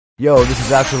Yo, this is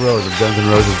Axl Rose of Guns N'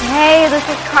 Roses. Hey, this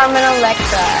is Carmen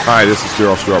Electra. Hi, this is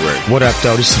Daryl Strawberry. What up,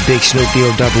 though? This is Big Snoop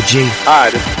Double G.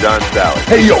 Hi, this is John Sally.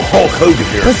 Hey, yo, Hulk Hogan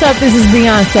here. What's up? This is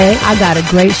Beyonce. I got a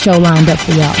great show lined up for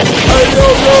y'all. Hey,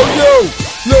 yo.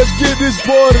 Let's get this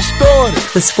party started.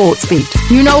 The Sports Beat.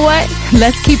 You know what?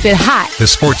 Let's keep it hot. The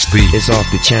Sports Beat. It's off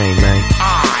the chain, man.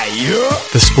 Yeah.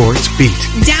 The Sports Beat.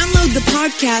 Download the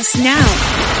podcast now.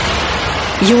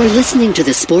 You're listening to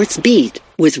The Sports Beat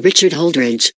with Richard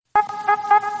Holdridge.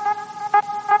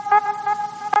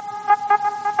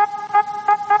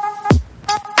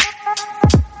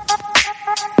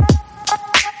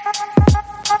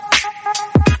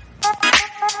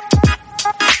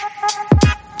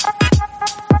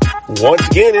 Once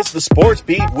again, it's the Sports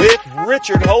Beat with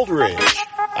Richard Holdridge.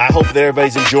 I hope that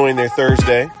everybody's enjoying their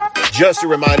Thursday. Just a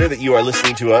reminder that you are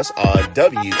listening to us on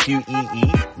WQEE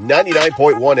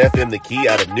 99.1 FM The Key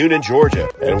out of Noonan, Georgia.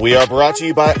 And we are brought to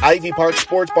you by Ivy Park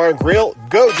Sports Bar and Grill,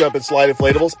 Go Jump and Slide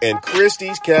Inflatables, and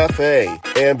Christie's Cafe.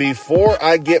 And before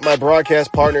I get my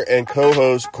broadcast partner and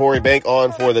co-host Corey Bank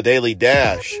on for the Daily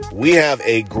Dash, we have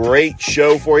a great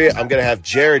show for you. I'm going to have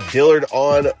Jared Dillard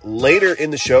on later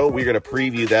in the show. We're going to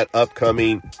preview that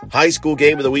upcoming high school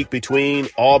game of the week between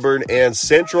Auburn and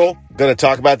Central. Going to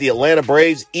talk about the Atlanta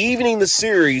Braves evening the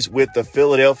series with the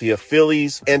Philadelphia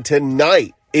Phillies. And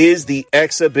tonight is the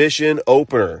exhibition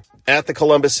opener at the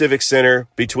Columbus Civic Center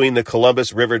between the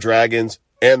Columbus River Dragons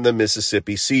and the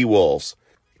Mississippi Seawolves.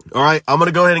 All right, I'm going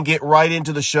to go ahead and get right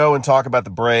into the show and talk about the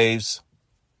Braves.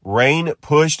 Rain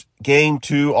pushed Game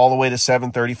 2 all the way to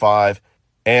 7:35,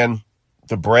 and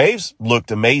the Braves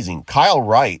looked amazing. Kyle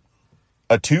Wright,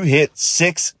 a 2-hit,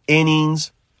 6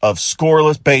 innings of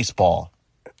scoreless baseball.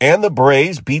 And the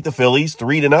Braves beat the Phillies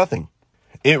 3-0.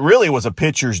 It really was a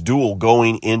pitcher's duel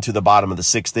going into the bottom of the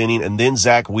 6th inning, and then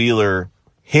Zach Wheeler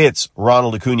hits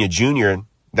Ronald Acuna Jr., and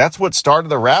that's what started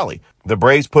the rally. The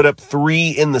Braves put up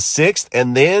 3 in the 6th,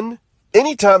 and then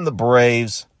anytime the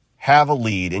Braves have a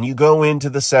lead and you go into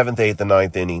the 7th, 8th, and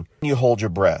 9th inning, you hold your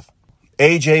breath.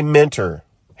 A.J. Minter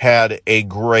had a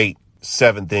great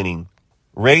 7th inning.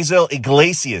 Raisel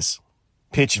Iglesias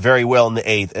pitched very well in the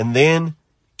 8th, and then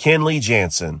Kenley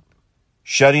Jansen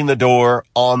shutting the door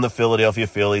on the Philadelphia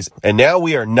Phillies. And now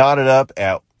we are knotted up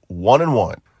at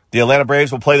 1-1. The Atlanta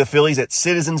Braves will play the Phillies at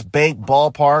Citizens Bank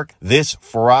Ballpark this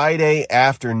Friday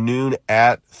afternoon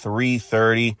at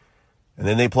 3:30. And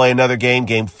then they play another game,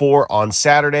 Game 4, on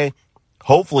Saturday.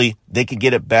 Hopefully they could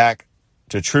get it back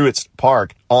to Truist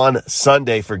Park on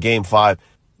Sunday for Game 5.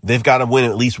 They've got to win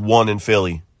at least 1 in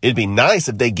Philly. It'd be nice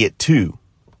if they get 2.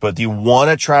 But do you want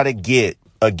to try to get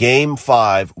a Game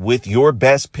 5 with your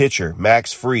best pitcher,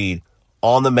 Max Fried,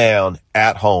 on the mound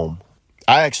at home?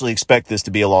 I actually expect this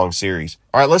to be a long series.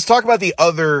 All right, let's talk about the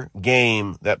other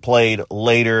game that played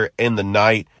later in the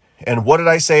night. And what did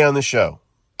I say on the show?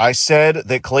 I said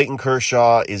that Clayton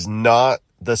Kershaw is not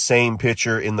the same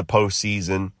pitcher in the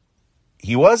postseason.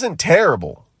 He wasn't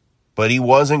terrible, but he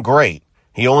wasn't great.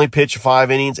 He only pitched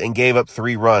 5 innings and gave up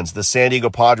 3 runs. The San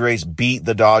Diego Padres beat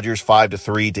the Dodgers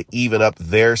 5-3 to even up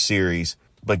their series.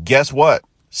 But guess what?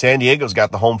 San Diego's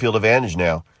got the home field advantage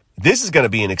now. This is going to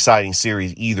be an exciting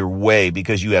series either way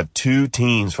because you have 2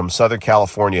 teams from Southern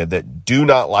California that do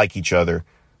not like each other.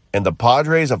 And the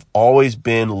Padres have always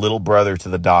been little brother to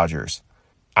the Dodgers.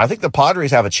 I think the Padres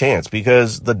have a chance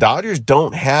because the Dodgers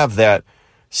don't have that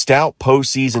stout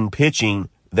postseason pitching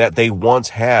that they once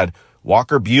had.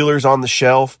 Walker Buehler's on the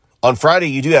shelf. On Friday,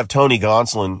 you do have Tony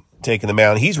Gonsolin taking the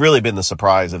mound. He's really been the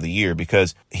surprise of the year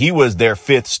because he was their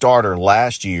 5th starter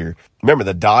last year. Remember,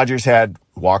 the Dodgers had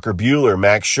Walker Buehler,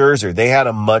 Max Scherzer. They had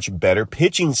a much better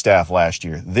pitching staff last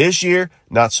year. This year,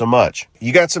 not so much.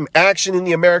 You got some action in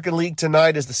the American League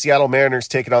tonight as the Seattle Mariners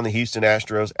taking on the Houston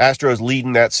Astros. Astros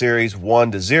leading that series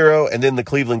 1-0, and then the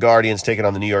Cleveland Guardians taking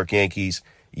on the New York Yankees.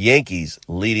 Yankees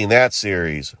leading that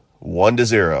series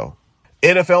 1-0.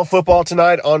 NFL football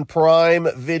tonight on Prime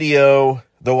Video.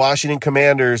 The Washington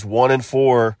Commanders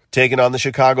 1-4 taking on the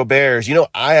Chicago Bears. You know,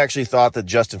 I actually thought that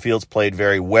Justin Fields played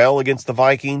very well against the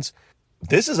Vikings.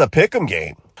 This is a pick'em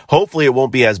game. Hopefully it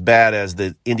won't be as bad as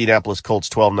the Indianapolis Colts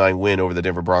 12-9 win over the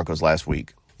Denver Broncos last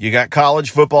week. You got college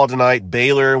football tonight,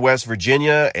 Baylor and West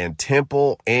Virginia, and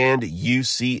Temple and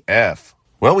UCF.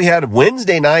 Well, we had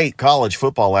Wednesday night college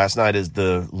football last night as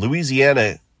the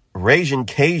Louisiana Ragin'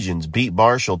 Cajuns beat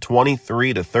Marshall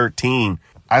 23-13.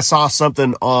 I saw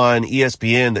something on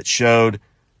ESPN that showed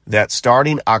that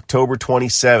starting October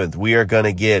 27th, we are going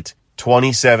to get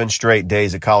 27 straight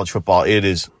days of college football. It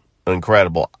is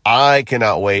incredible. I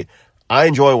cannot wait. I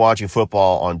enjoy watching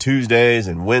football on Tuesdays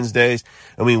and Wednesdays.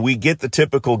 I mean, we get the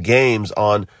typical games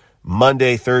on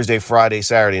Monday, Thursday, Friday,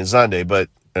 Saturday, and Sunday, but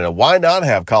And why not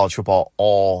have college football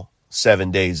all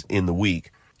 7 days in the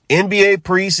week? NBA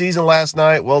preseason last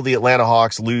night, well, the Atlanta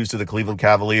Hawks lose to the Cleveland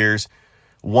Cavaliers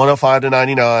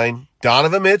 105-99.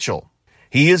 Donovan Mitchell,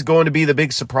 he is going to be the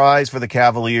big surprise for the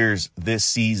Cavaliers this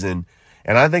season.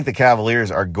 And I think the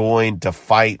Cavaliers are going to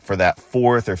fight for that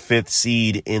 4th or 5th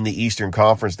seed in the Eastern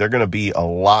Conference. They're going to be a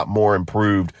lot more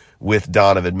improved with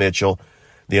Donovan Mitchell.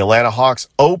 The Atlanta Hawks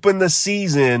open the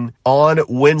season on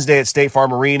Wednesday at State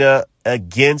Farm Arena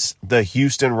against the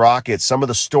Houston Rockets. Some of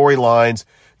the storylines,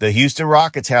 the Houston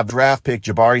Rockets have draft pick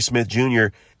Jabari Smith Jr.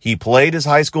 He played his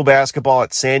high school basketball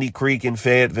at Sandy Creek in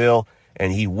Fayetteville,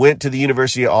 and he went to the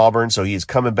University of Auburn, so he's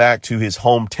coming back to his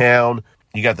hometown.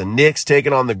 You got the Knicks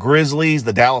taking on the Grizzlies,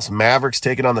 the Dallas Mavericks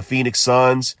taking on the Phoenix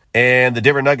Suns, and the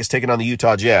Denver Nuggets taking on the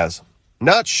Utah Jazz.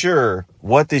 Not sure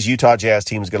what this Utah Jazz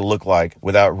team is going to look like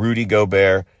without Rudy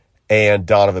Gobert and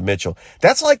Donovan Mitchell.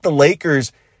 That's like the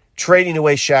Lakers trading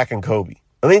away Shaq and Kobe.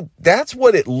 I mean, that's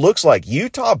what it looks like.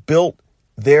 Utah built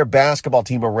their basketball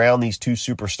team around these two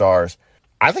superstars.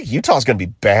 I think Utah's going to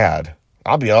be bad.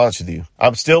 I'll be honest with you.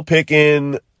 I'm still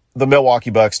picking the Milwaukee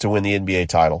Bucks to win the NBA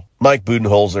title. Mike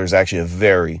Budenholzer is actually a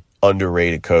very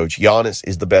underrated coach. Giannis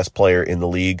is the best player in the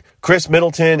league. Chris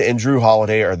Middleton and Drew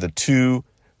Holiday are the two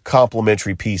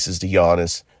complementary pieces to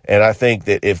Giannis. And I think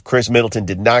that if Chris Middleton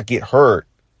did not get hurt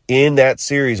in that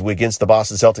series against the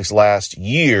Boston Celtics last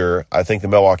year, I think the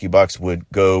Milwaukee Bucks would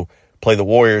go play the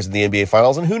Warriors in the NBA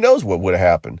Finals, and who knows what would have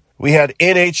happened. We had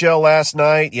NHL last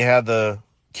night. You had the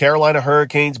Carolina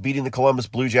Hurricanes beating the Columbus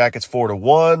Blue Jackets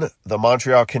 4-1. The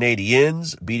Montreal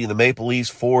Canadiens beating the Maple Leafs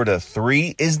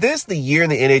 4-3. Is this the year in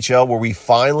the NHL where we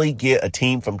finally get a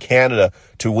team from Canada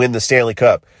to win the Stanley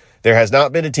Cup? There has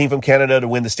not been a team from Canada to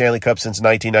win the Stanley Cup since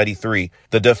 1993.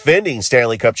 The defending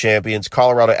Stanley Cup champions,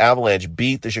 Colorado Avalanche,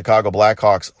 beat the Chicago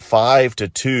Blackhawks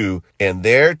 5-2, and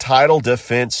their title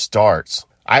defense starts.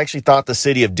 I actually thought the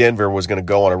city of Denver was going to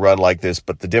go on a run like this,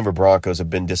 but the Denver Broncos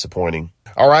have been disappointing.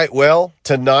 All right, well,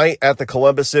 tonight at the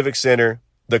Columbus Civic Center,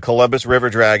 the Columbus River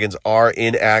Dragons are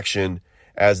in action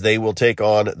as they will take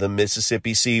on the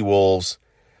Mississippi Sea Wolves.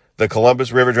 The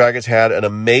Columbus River Dragons had an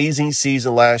amazing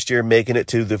season last year, making it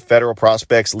to the Federal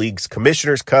Prospects League's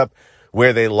Commissioner's Cup,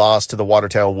 where they lost to the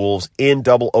Watertown Wolves in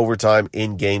double overtime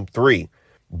in Game 3.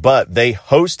 But they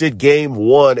hosted Game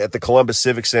 1 at the Columbus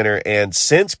Civic Center, and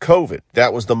since COVID,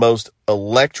 that was the most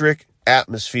electric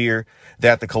atmosphere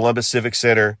that the Columbus Civic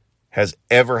Center has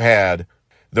ever had.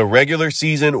 The regular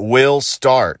season will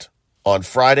start on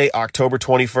Friday, October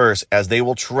 21st, as they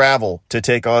will travel to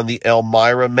take on the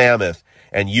Elmira Mammoth.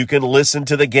 And you can listen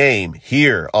to the game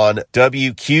here on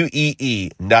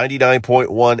WQEE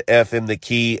 99.1 FM The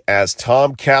Key as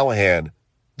Tom Callahan,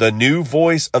 the new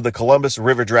voice of the Columbus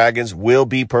River Dragons, will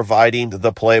be providing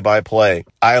the play-by-play.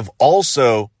 I have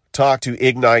also talked to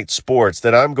Ignite Sports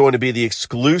that I'm going to be the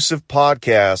exclusive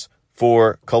podcast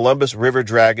for Columbus River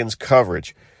Dragons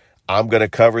coverage. I'm going to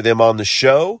cover them on the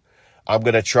show. I'm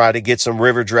going to try to get some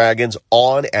River Dragons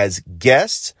on as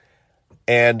guests,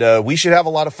 and we should have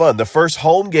a lot of fun. The first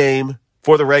home game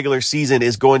for the regular season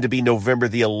is going to be November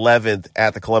the 11th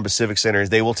at the Columbus Civic Center,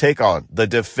 as they will take on the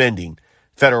defending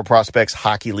Federal Prospects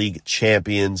Hockey League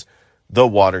champions, the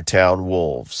Watertown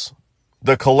Wolves.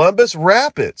 The Columbus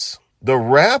Rapids. The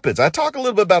Rapids. I talk a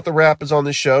little bit about the Rapids on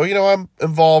the show. You know, I'm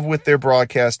involved with their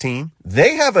broadcast team.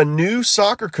 They have a new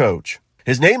soccer coach.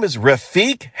 His name is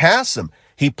Rafiq Hassam.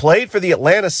 He played for the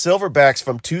Atlanta Silverbacks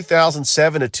from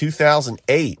 2007 to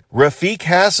 2008. Rafiq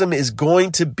Hassam is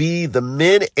going to be the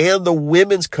men and the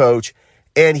women's coach,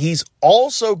 and he's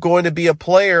also going to be a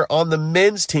player on the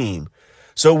men's team.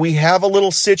 So we have a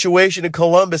little situation in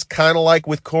Columbus, kind of like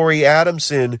with Corey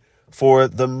Adamson for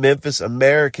the Memphis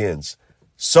Americans.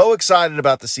 So excited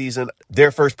about the season.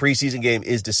 Their first preseason game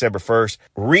is December 1st.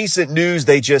 Recent news,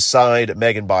 they just signed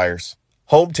Megan Byers.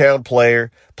 Hometown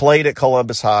player, played at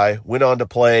Columbus High, went on to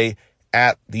play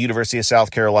at the University of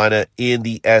South Carolina in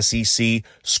the SEC,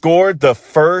 scored the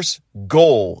first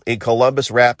goal in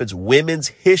Columbus Rapids women's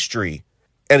history,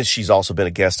 and she's also been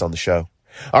a guest on the show.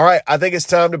 All right, I think it's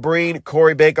time to bring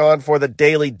Corey Bank on for the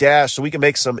Daily Dash so we can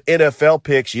make some NFL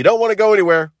picks. You don't want to go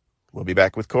anywhere. We'll be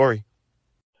back with Corey.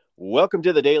 Welcome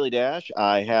to the Daily Dash.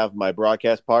 I have my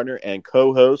broadcast partner and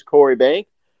co-host Corey Bank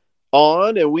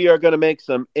on, and we are going to make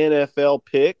some NFL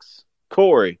picks.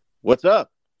 Corey, what's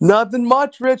up? Nothing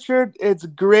much, Richard. It's a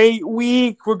great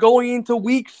week. We're going into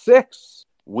week 6.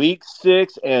 Week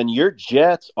 6, and your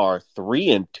Jets are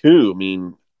 3-2. I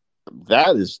mean,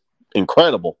 that is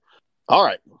incredible. All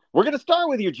right, we're going to start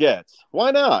with your Jets.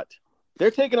 Why not?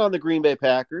 They're taking on the Green Bay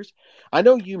Packers. I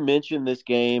know you mentioned this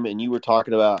game, and you were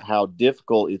talking about how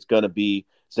difficult it's going to be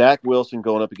Zach Wilson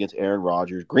going up against Aaron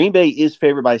Rodgers. Green Bay is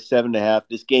favored by 7.5.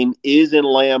 This game is in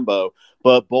Lambeau,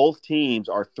 but both teams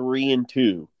are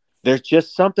 3-2. There's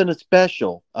just something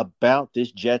special about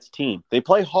this Jets team. They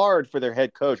play hard for their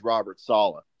head coach, Robert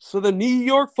Saleh. So the New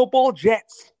York Football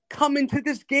Jets come into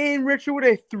this game, Richard, with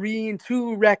a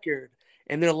 3-2 record.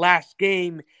 In their last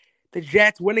game, the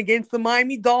Jets went against the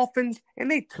Miami Dolphins,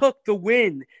 and they took the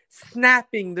win,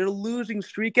 snapping their losing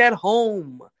streak at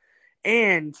home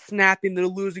and snapping their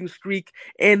losing streak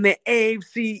in the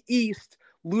AFC East,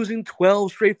 losing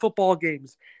 12 straight football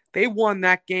games. They won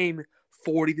that game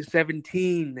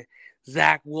 40-17.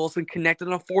 Zach Wilson connected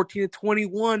on a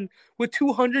 14-21 with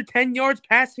 210 yards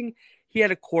passing. He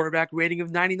had a quarterback rating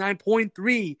of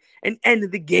 99.3 and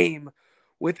ended the game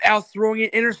without throwing an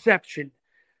interception.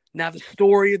 Now the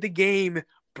story of the game,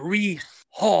 Breece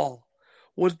Hall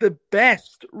was the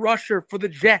best rusher for the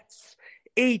Jets.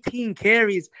 18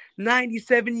 carries,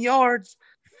 97 yards,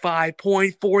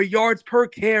 5.4 yards per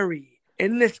carry.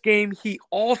 In this game, he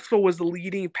also was the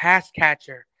leading pass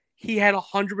catcher. He had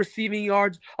 100 receiving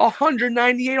yards,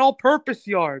 198 all-purpose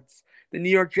yards. The New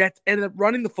York Jets ended up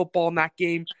running the football in that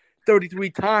game 33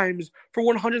 times for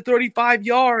 135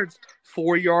 yards,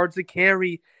 4 yards a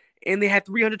carry, and they had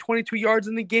 322 yards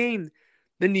in the game.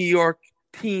 The New York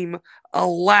team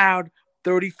allowed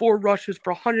 34 rushes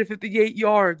for 158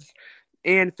 yards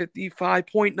and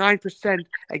 55.9%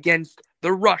 against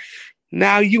the rush.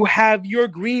 Now you have your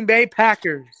Green Bay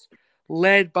Packers,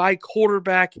 led by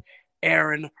quarterback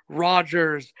Aaron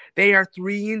Rodgers. They are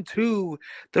 3-2.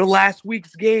 Their last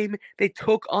week's game, they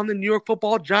took on the New York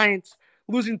Football Giants,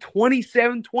 losing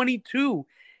 27-22.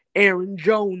 Aaron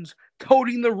Jones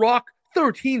toting the rock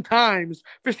 13 times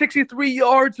for 63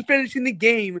 yards, finishing the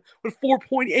game with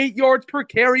 4.8 yards per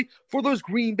carry for those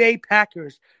Green Bay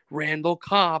Packers. Randall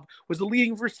Cobb was the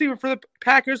leading receiver for the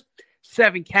Packers,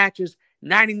 7 catches,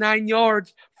 99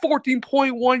 yards,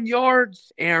 14.1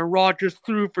 yards. Aaron Rodgers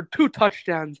threw for 2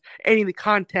 touchdowns, ending the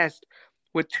contest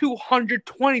with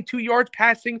 222 yards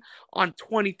passing on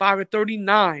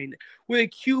 25-39 with a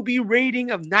QB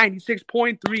rating of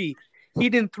 96.3. He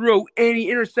didn't throw any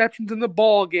interceptions in the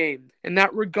ball game. In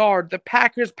that regard, the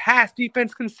Packers' pass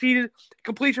defense conceded a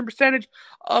completion percentage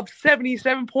of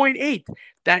 77.8.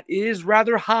 That is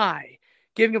rather high,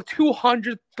 giving up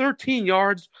 213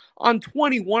 yards on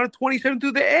 21 of 27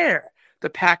 through the air. The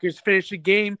Packers finished the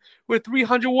game with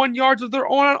 301 yards of their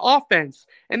own on offense,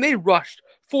 and they rushed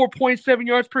 4.7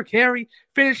 yards per carry,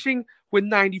 finishing with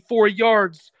 94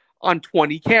 yards on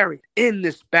 20 carries. In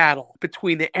this battle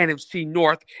between the NFC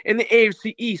North and the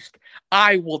AFC East,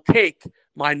 I will take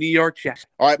my New York Jets.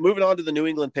 All right, moving on to the New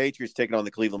England Patriots taking on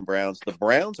the Cleveland Browns. The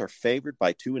Browns are favored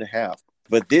by 2.5.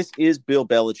 But this is Bill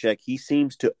Belichick. He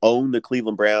seems to own the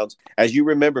Cleveland Browns. As you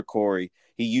remember, Corey,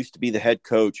 he used to be the head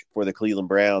coach for the Cleveland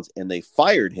Browns, and they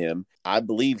fired him. I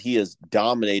believe he has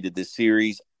dominated this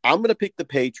series. I'm going to pick the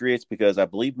Patriots because I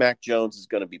believe Mac Jones is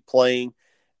going to be playing.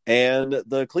 And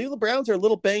the Cleveland Browns are a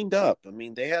little banged up. I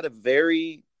mean, they had a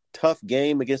very tough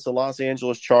game against the Los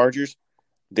Angeles Chargers.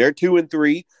 They're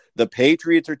 2-3. The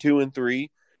Patriots are 2-3.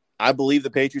 I believe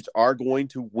the Patriots are going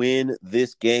to win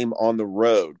this game on the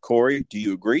road. Corey, do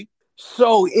you agree?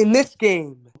 So in this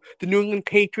game, the New England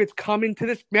Patriots come into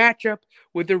this matchup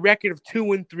with a record of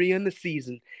 2-3 in the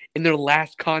season. In their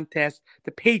last contest,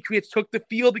 the Patriots took the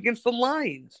field against the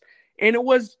Lions, and it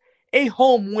was a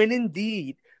home win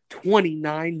indeed,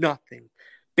 29-0.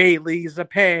 Bailey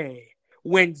Zappi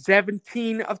went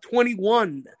 17 of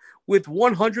 21 with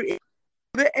 100 in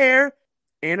the air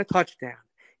and a touchdown.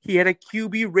 He had a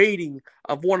QB rating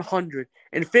of 100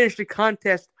 and finished the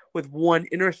contest with 1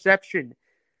 interception.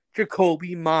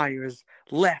 Jacoby Myers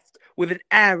left with an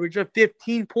average of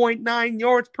 15.9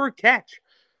 yards per catch,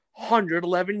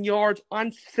 111 yards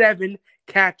on 7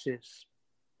 catches.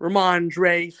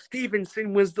 Ramondre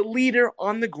Stevenson was the leader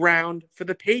on the ground for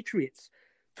the Patriots,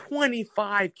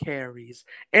 25 carries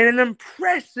and an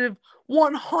impressive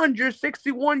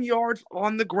 161 yards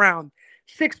on the ground,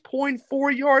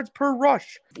 6.4 yards per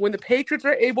rush. When the Patriots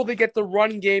are able to get the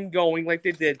run game going like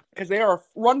they did, because they are a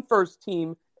run-first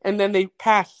team, and then they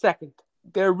pass second,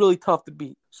 they're really tough to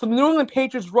beat. So the New England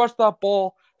Patriots rushed that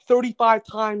ball 35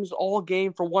 times all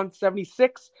game for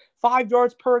 176, 5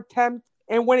 yards per attempt.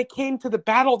 And when it came to the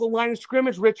battle of the line of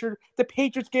scrimmage, Richard, the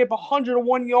Patriots gave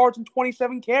 101 yards and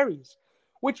 27 carries,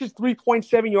 which is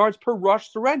 3.7 yards per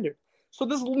rush surrendered. So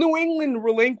this New England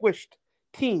relinquished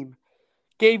team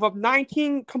gave up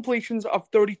 19 completions of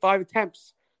 35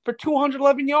 attempts for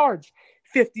 211 yards,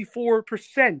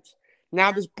 54%.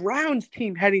 Now this Browns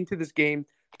team heading to this game,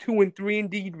 2-3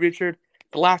 indeed, Richard.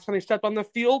 The last time they stepped on the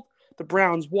field, the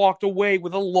Browns walked away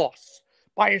with a loss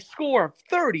by a score of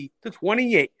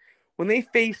 30-28 when they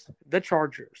faced the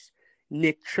Chargers.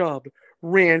 Nick Chubb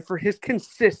ran for his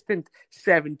consistent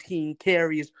 17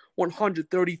 carries,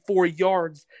 134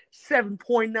 yards,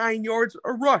 7.9 yards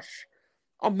a rush.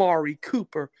 Amari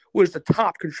Cooper was the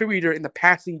top contributor in the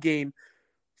passing game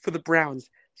for the Browns.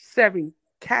 7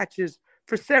 catches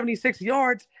for 76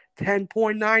 yards,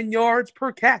 10.9 yards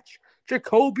per catch.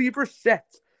 Jacoby Brissett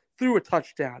threw a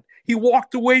touchdown. He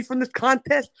walked away from this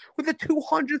contest with a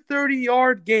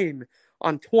 230-yard game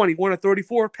on 21 of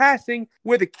 34 passing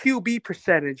with a QB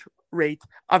percentage rate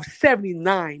of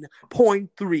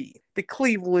 79.3. The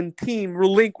Cleveland team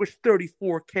relinquished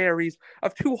 34 carries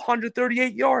of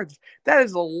 238 yards. That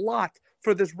is a lot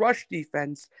for this rush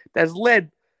defense that is led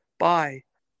by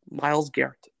Myles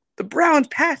Garrett. The Browns'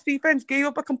 pass defense gave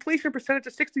up a completion percentage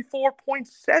of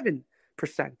 64.7%,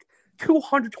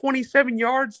 227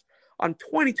 yards on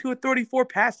 22 of 34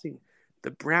 passing.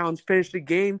 The Browns finished the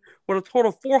game with a total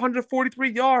of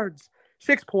 443 yards,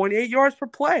 6.8 yards per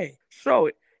play.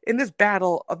 So, in this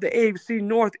battle of the AFC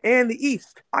North and the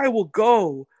East, I will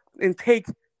go and take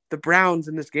the Browns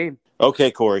in this game. Okay,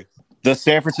 Corey. The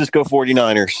San Francisco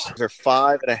 49ers are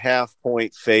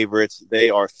 5.5-point favorites.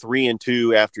 They are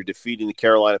 3-2 after defeating the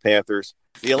Carolina Panthers.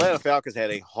 The Atlanta Falcons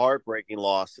had a heartbreaking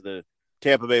loss to the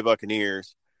Tampa Bay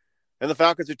Buccaneers, and the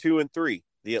Falcons are 2-3.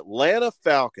 The Atlanta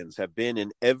Falcons have been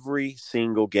in every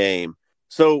single game.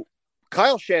 So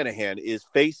Kyle Shanahan is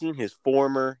facing his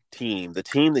former team, the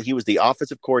team that he was the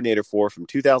offensive coordinator for from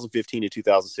 2015 to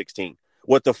 2016.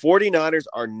 What the 49ers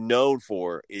are known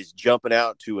for is jumping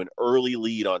out to an early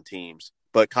lead on teams.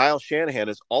 But Kyle Shanahan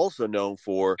is also known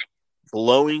for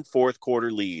blowing fourth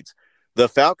quarter leads. The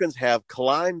Falcons have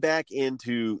climbed back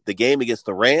into the game against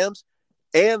the Rams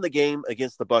and the game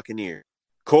against the Buccaneers.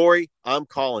 Corey, I'm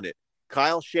calling it.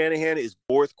 Kyle Shanahan is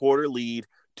fourth quarter lead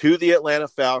to the Atlanta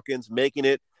Falcons, making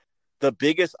it the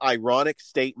biggest ironic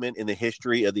statement in the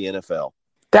history of the NFL.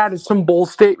 That is some bold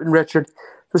statement, Richard.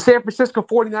 The San Francisco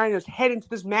 49ers head into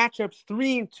this matchup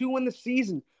 3-2 in the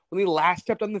season. When they last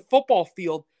stepped on the football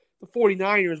field, the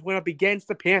 49ers went up against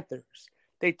the Panthers.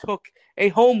 They took a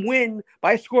home win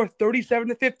by a score of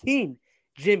 37-15.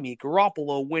 Jimmy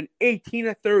Garoppolo went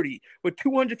 18-30 with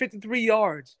 253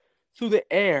 yards through the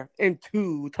air and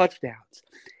 2 touchdowns.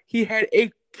 He had a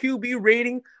QB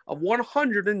rating of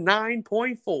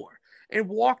 109.4 and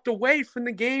walked away from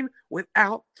the game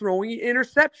without throwing an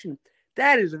interception.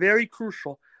 That is very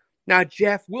crucial. Now,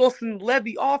 Jeff Wilson led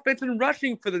the offense in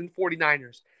rushing for the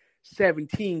 49ers.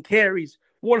 17 carries,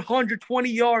 120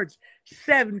 yards,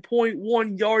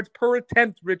 7.1 yards per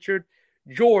attempt, Richard.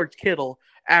 George Kittle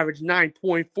averaged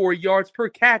 9.4 yards per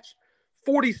catch,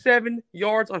 47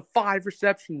 yards on 5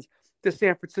 receptions. The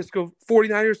San Francisco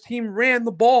 49ers team ran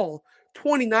the ball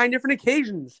 29 different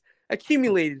occasions,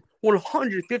 accumulated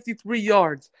 153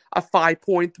 yards, a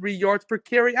 5.3 yards per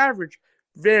carry average.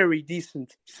 Very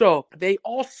decent. So they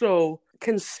also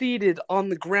conceded on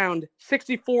the ground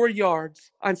 64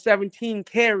 yards on 17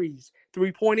 carries,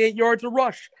 3.8 yards a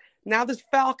rush. Now this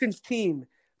Falcons team,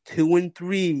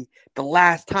 2-3. The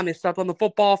last time they stepped on the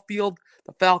football field,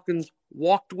 the Falcons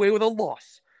walked away with a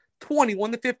loss,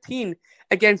 21-15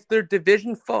 against their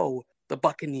division foe, the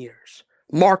Buccaneers.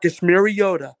 Marcus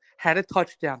Mariota had a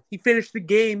touchdown. He finished the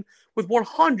game with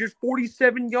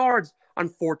 147 yards on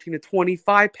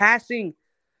 14-25 passing.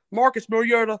 Marcus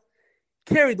Mariota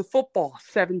carried the football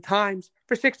 7 times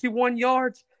for 61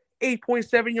 yards,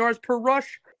 8.7 yards per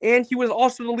rush, and he was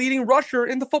also the leading rusher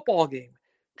in the football game.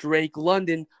 Drake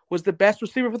London was the best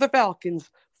receiver for the Falcons,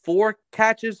 4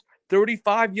 catches,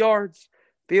 35 yards.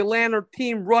 The Atlanta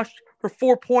team rushed for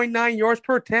 4.9 yards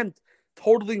per attempt,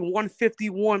 totaling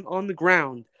 151 on the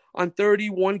ground on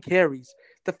 31 carries.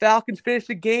 The Falcons finished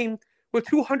the game with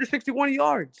 261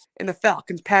 yards, and the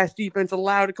Falcons' pass defense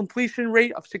allowed a completion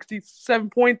rate of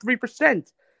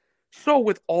 67.3%. So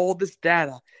with all this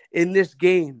data in this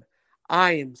game,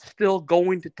 I am still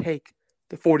going to take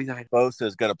the 49ers. Bosa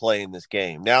is going to play in this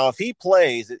game. Now, if he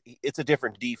plays, it's a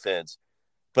different defense.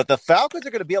 But the Falcons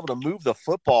are going to be able to move the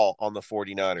football on the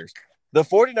 49ers. The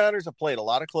 49ers have played a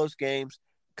lot of close games.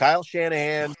 Kyle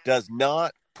Shanahan does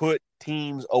not put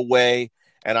teams away.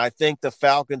 And I think the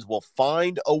Falcons will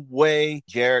find a way.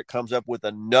 Jarrett comes up with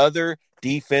another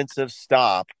defensive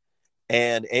stop,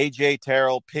 and A.J.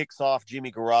 Terrell picks off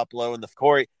Jimmy Garoppolo. And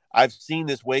Corey, I've seen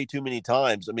this way too many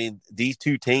times. I mean, these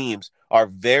two teams are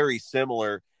very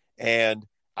similar, and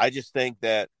I just think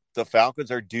that the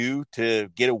Falcons are due to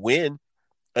get a win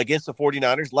against the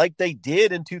 49ers like they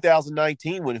did in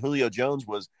 2019 when Julio Jones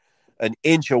was an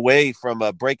inch away from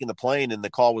breaking the plane and the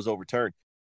call was overturned.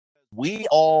 We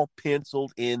all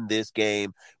penciled in this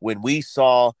game when we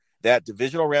saw that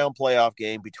divisional round playoff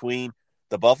game between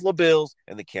the Buffalo Bills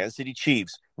and the Kansas City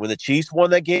Chiefs. When the Chiefs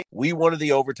won that game, we wanted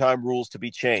the overtime rules to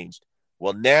be changed.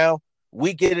 Well, now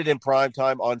we get it in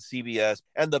primetime on CBS,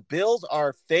 and the Bills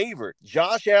are favored.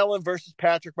 Josh Allen versus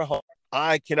Patrick Mahomes.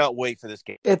 I cannot wait for this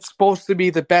game. It's supposed to be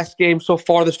the best game so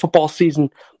far this football season.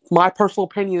 My personal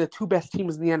opinion, the two best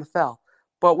teams in the NFL.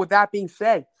 But with that being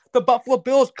said, the Buffalo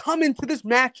Bills come into this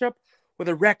matchup with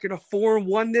a record of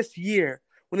 4-1 this year.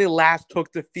 When they last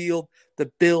took the field,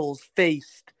 the Bills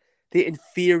faced the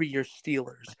inferior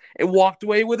Steelers and walked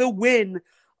away with a win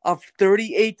of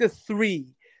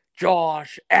 38-3.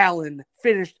 Josh Allen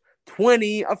finished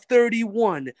 20 of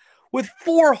 31 with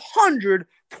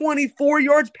 424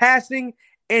 yards passing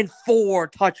and 4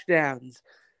 touchdowns,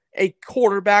 a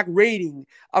quarterback rating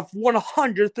of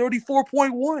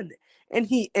 134.1, and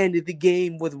he ended the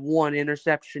game with 1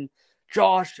 interception.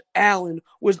 Josh Allen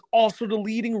was also the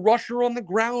leading rusher on the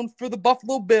ground for the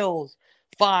Buffalo Bills.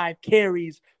 5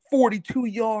 carries, 42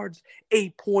 yards,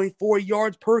 8.4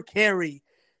 yards per carry.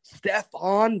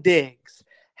 Stephon Diggs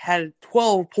had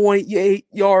 12.8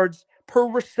 yards per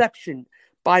reception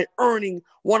by earning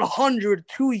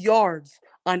 102 yards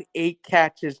on 8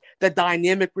 catches, the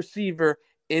dynamic receiver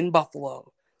in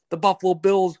Buffalo. The Buffalo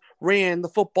Bills ran the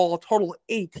football a total of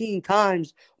 18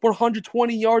 times,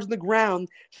 120 yards on the ground,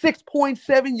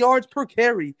 6.7 yards per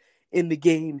carry. In the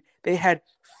game, they had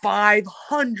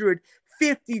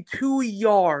 552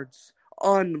 yards.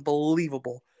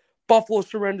 Unbelievable. Buffalo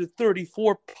surrendered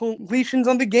 34 completions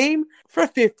on the game for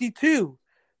 52,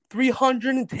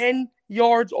 310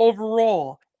 yards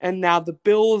overall. And now the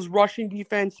Bills' rushing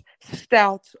defense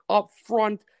stout up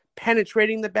front,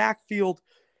 penetrating the backfield.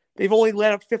 They've only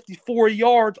let up 54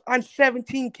 yards on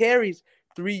 17 carries,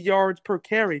 3 yards per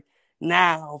carry.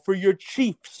 Now for your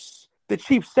Chiefs. The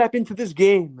Chiefs step into this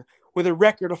game with a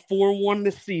record of 4-1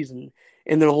 this season.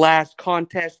 In their last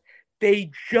contest,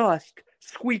 they just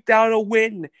squeaked out a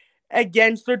win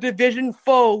against their division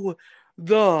foe,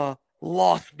 the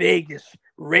Las Vegas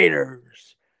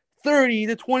Raiders.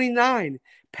 30-29.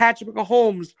 Patrick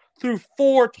Mahomes threw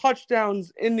 4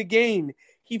 touchdowns in the game.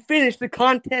 He finished the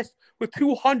contest with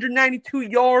 292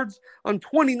 yards on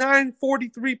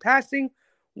 29-43 passing,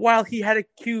 while he had a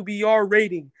QBR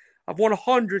rating of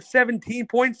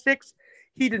 117.6.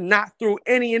 He did not throw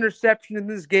any interception in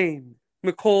this game.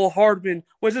 Mecole Hardman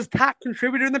was his top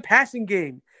contributor in the passing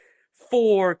game.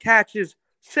 4 catches,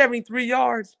 73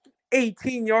 yards,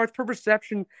 18 yards per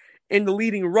reception, and the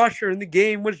leading rusher in the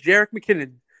game was Jerick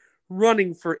McKinnon,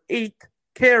 running for 8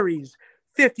 carries,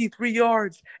 53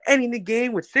 yards, ending the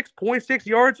game with 6.6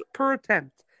 yards per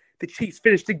attempt. The Chiefs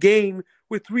finished the game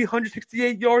with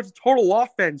 368 yards of total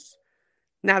offense.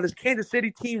 Now, this Kansas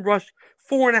City team rushed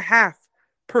 4.5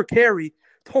 per carry,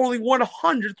 totaling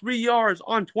 103 yards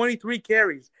on 23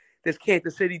 carries. This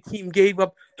Kansas City team gave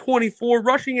up 24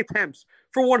 rushing attempts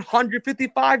for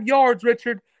 155 yards,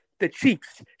 Richard. The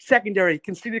Chiefs' secondary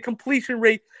conceded a completion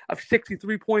rate of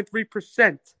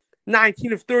 63.3%.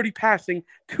 19 of 30 passing,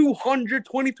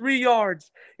 223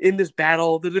 yards in this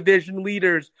battle of the division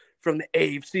leaders from the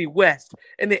AFC West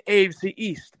and the AFC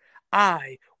East.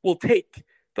 I will take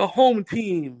the home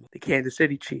team, the Kansas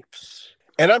City Chiefs.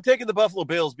 And I'm taking the Buffalo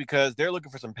Bills because they're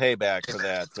looking for some payback for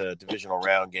that divisional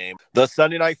round game. The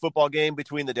Sunday night football game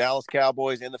between the Dallas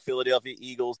Cowboys and the Philadelphia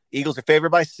Eagles. Eagles are favored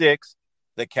by 6.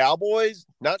 The Cowboys,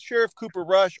 not sure if Cooper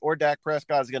Rush or Dak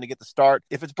Prescott is going to get the start.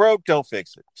 If it's broke, don't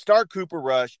fix it. Start Cooper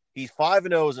Rush. He's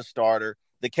 5-0 as a starter.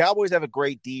 The Cowboys have a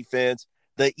great defense.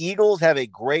 The Eagles have a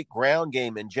great ground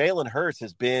game, and Jalen Hurts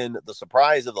has been the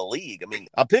surprise of the league. I mean,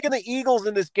 I'm picking the Eagles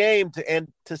in this game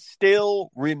to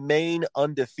still remain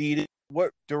undefeated.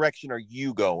 What direction are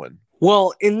you going?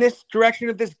 Well, in this direction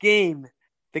of this game,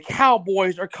 the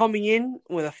Cowboys are coming in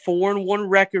with a 4-1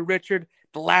 record, Richard.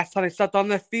 The last time they stepped on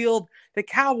the field, the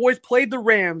Cowboys played the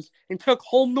Rams and took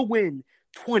home the win,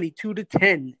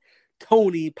 22-10.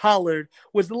 Tony Pollard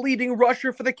was the leading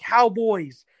rusher for the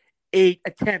Cowboys. 8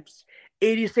 attempts,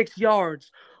 86 yards.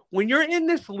 When you're in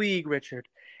this league, Richard,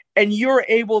 and you're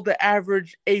able to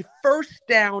average a first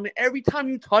down every time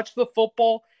you touch the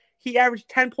football, he averaged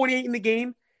 10.8 in the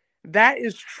game. That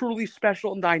is truly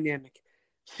special and dynamic.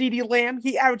 CeeDee Lamb,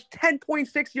 he averaged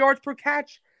 10.6 yards per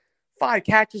catch. 5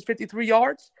 catches, 53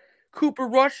 yards. Cooper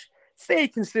Rush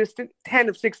stayed consistent, 10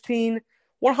 of 16,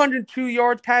 102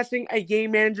 yards passing, a game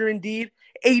manager indeed,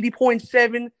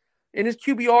 80.7 in his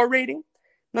QBR rating.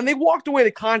 Now, they walked away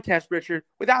the contest, Richard,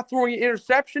 without throwing an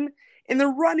interception. In the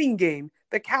running game,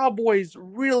 the Cowboys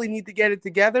really need to get it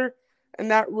together in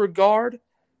that regard.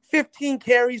 15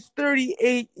 carries,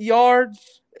 38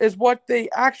 yards is what they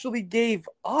actually gave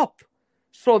up.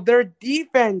 So their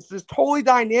defense is totally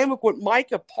dynamic with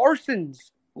Micah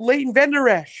Parsons, Leighton Vander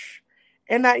Esch,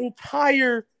 and that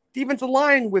entire defensive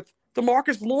line with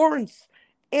DeMarcus Lawrence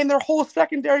and their whole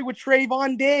secondary with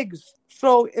Trayvon Diggs.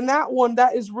 So in that one,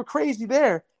 that is crazy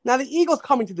there. Now the Eagles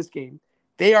coming to this game,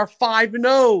 they are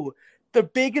 5-0. The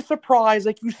biggest surprise,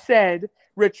 like you said,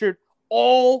 Richard,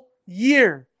 all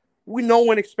year. No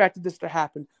one expected this to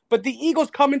happen. But the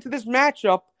Eagles come into this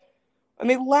matchup, and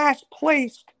they last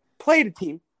played a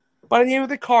team by the name of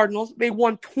the Cardinals. They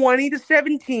won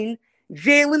 20-17.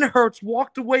 Jalen Hurts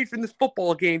walked away from this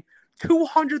football game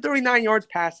 239 yards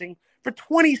passing for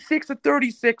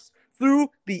 26-36 through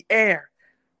the air.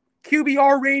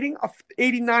 QBR rating of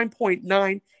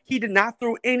 89.9. He did not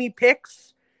throw any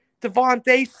picks.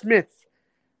 Devontae Smith,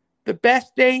 the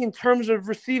best day in terms of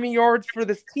receiving yards for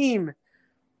this team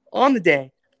on the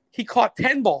day. He caught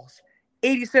 10 balls,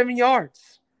 87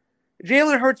 yards.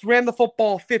 Jalen Hurts ran the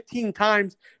football 15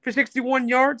 times for 61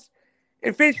 yards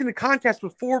and finishing the contest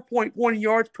with 4.1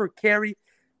 yards per carry.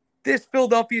 This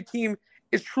Philadelphia team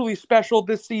is truly special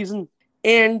this season,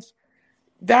 and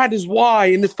that is why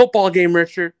in this football game,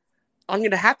 Richard, I'm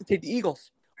going to have to take the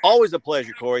Eagles. Always a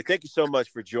pleasure, Corey. Thank you so much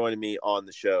for joining me on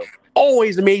the show.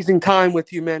 Always amazing time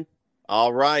with you, man.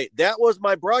 All right. That was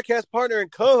my broadcast partner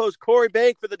and co-host, Corey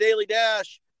Bank, for the Daily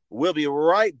Dash. We'll be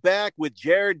right back with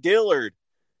Jared Dillard.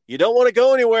 You don't want to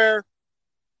go anywhere.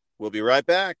 We'll be right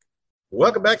back.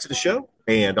 Welcome back to the show.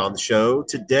 And on the show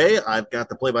today, I've got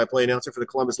the play-by-play announcer for the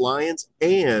Columbus Lions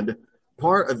and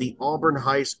part of the Auburn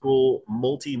High School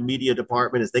multimedia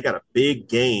department as they got a big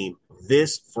game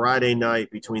this Friday night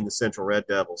between the Central Red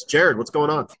Devils. Jared, what's going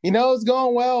on? It's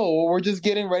going well. We're just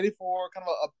getting ready for kind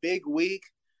of a big week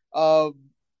of,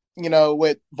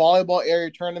 with volleyball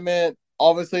area tournament,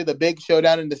 obviously the big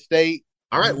showdown in the state.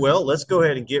 All right, well, let's go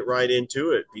ahead and get right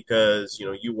into it because,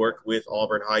 you worked with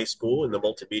Auburn High School in the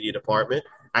multimedia department.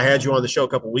 I had you on the show a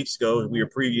couple weeks ago, and we were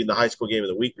previewing the high school game of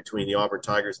the week between the Auburn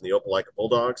Tigers and the Opelika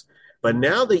Bulldogs. But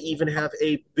now they even have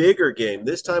a bigger game.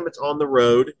 This time it's on the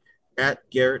road at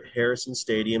Garrett Harrison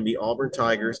Stadium. The Auburn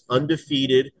Tigers,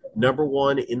 undefeated, number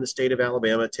one in the state of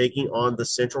Alabama, taking on the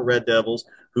Central Red Devils,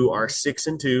 who are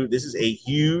 6-2. This is a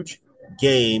huge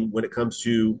game when it comes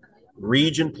to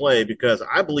region play because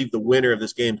I believe the winner of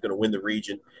this game is going to win the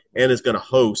region and is going to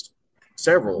host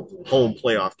several home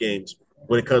playoff games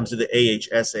when it comes to the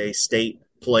AHSA state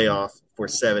playoff for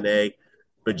 7A.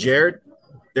 But Jared,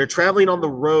 they're traveling on the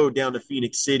road down to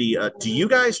Phoenix City. Do you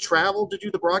guys travel to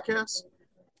do the broadcast?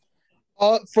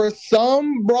 For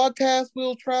some broadcasts,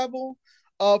 we'll travel.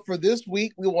 For this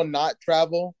week, we will not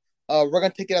travel. We're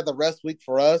going to take it as a rest week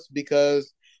for us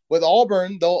because with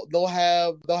Auburn, they'll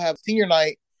have senior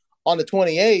night on the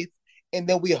 28th, and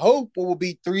then we hope it will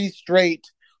be 3 straight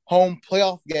home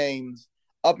playoff games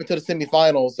up until the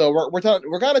semifinals. So we're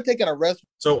kind of taking a rest.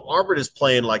 So Auburn is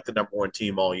playing like the number one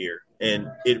team all year, and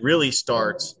it really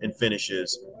starts and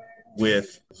finishes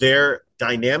with their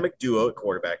dynamic duo at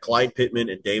quarterback, Clyde Pittman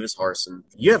and Davis Harson.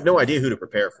 You have no idea who to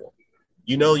prepare for.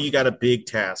 You got a big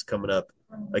task coming up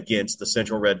against the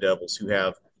Central Red Devils, who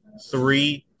have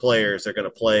 3 players that are going to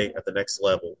play at the next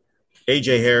level.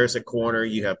 A.J. Harris at corner.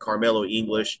 You have Carmelo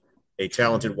English, a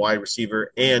talented wide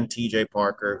receiver, and T.J.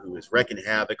 Parker, who is wrecking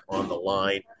havoc on the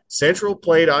line. Central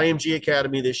played IMG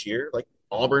Academy this year, like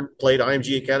Auburn played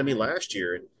IMG Academy last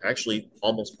year, and actually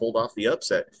almost pulled off the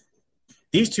upset.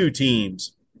 These two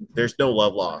teams, there's no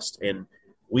love lost, and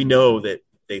we know that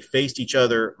they faced each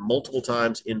other multiple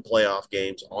times in playoff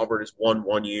games. Auburn has won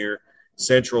one year.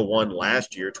 Central won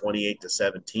last year,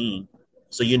 28-17.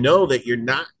 So you know that you're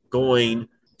not going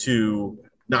to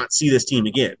not see this team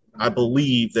again. I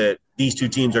believe that these two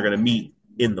teams are going to meet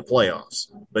in the playoffs.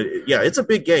 But, yeah, it's a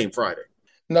big game Friday.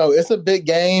 No, it's a big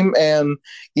game. And,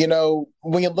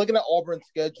 when you're looking at Auburn's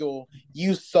schedule,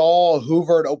 you saw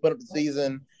Hoover open up the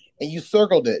season, and you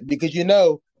circled it because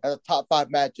as a top 5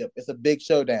 matchup, it's a big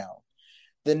showdown.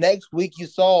 The next week you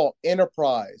saw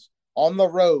Enterprise on the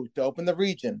road to open the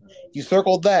region. You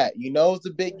circled that. It's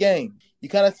a big game. You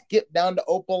kind of skip down to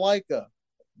Opelika,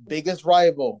 biggest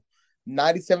rival.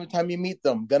 97th time you meet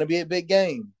them, going to be a big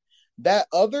game. That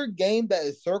other game that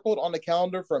is circled on the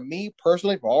calendar for me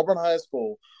personally, for Auburn High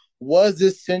School, was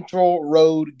this Central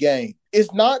Road game.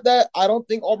 It's not that I don't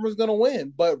think Auburn's going to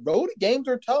win, but road games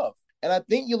are tough. And I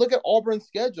think you look at Auburn's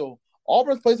schedule,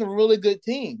 Auburn's played some really good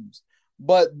teams.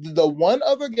 But the one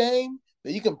other game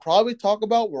that you can probably talk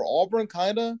about where Auburn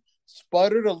kind of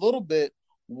sputtered a little bit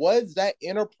was that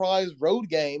Enterprise road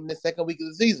game in the second week of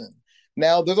the season.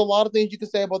 Now, there's a lot of things you can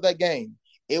say about that game.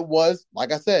 It was,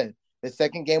 like I said, the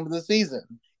second game of the season.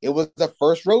 It was the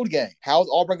first road game. How's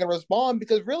Auburn going to respond?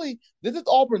 Because really, this is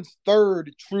Auburn's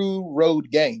third true road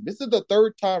game. This is the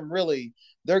third time, really,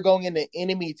 they're going into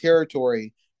enemy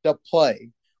territory to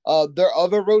play. Their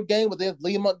other road game was against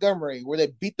Lee Montgomery, where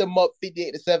they beat them up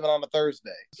 58-7 on a Thursday.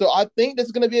 So I think this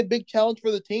is going to be a big challenge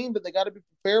for the team that they got to be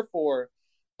prepared for.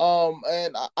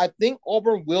 And I think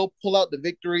Auburn will pull out the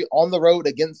victory on the road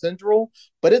against Central,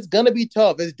 but it's going to be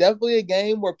tough. It's definitely a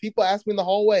game where people ask me in the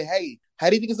hallway, "Hey, how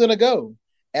do you think it's going to go?"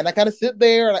 And I kind of sit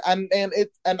there and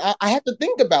I have to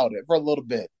think about it for a little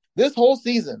bit. This whole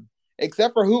season,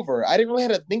 except for Hoover, I didn't really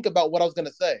have to think about what I was going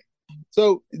to say.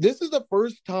 So this is the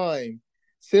first time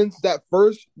since that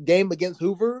first game against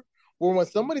Hoover where when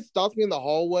somebody stops me in the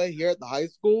hallway here at the high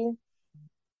school,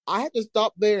 I have to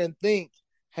stop there and think,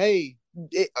 hey,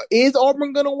 is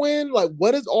Auburn going to win? Like,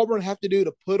 what does Auburn have to do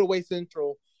to put away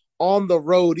Central on the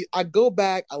road? I go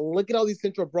back, I look at all these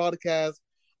Central broadcasts,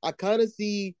 I kind of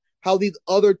see how these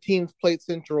other teams played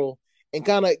Central, and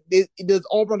kind of does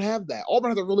Auburn have that? Auburn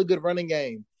has a really good running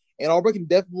game, and Auburn can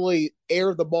definitely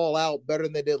air the ball out better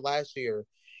than they did last year.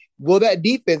 Well, that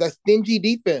defense, that stingy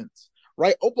defense,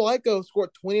 right? Opelika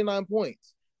scored 29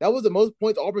 points. That was the most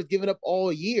points Auburn's given up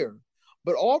all year.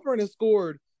 But Auburn has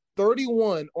scored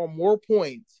 31 or more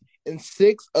points in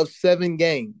 6 of 7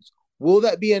 games. Will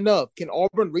that be enough? Can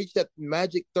Auburn reach that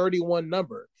magic 31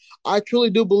 number? I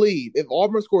truly do believe if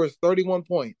Auburn scores 31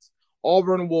 points,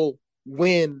 Auburn will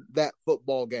win that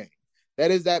football game.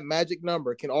 That is that magic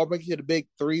number. Can Auburn get to the big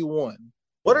 3-1?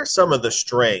 What are some of the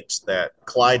strengths that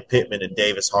Clyde Pittman and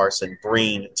Davis Harsin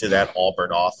bring to that Auburn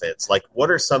offense? Like,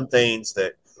 what are some things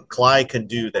that Clyde can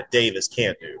do that Davis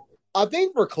can't do? I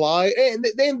think for Clyde, and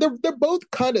they're both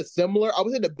kind of similar. I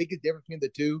would say the biggest difference between the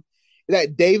two is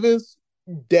that Davis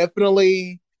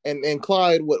definitely, and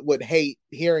Clyde would hate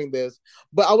hearing this,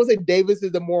 but I would say Davis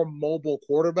is the more mobile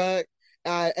quarterback.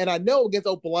 And I know against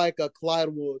Opelika, Clyde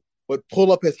would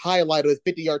pull up his highlight of his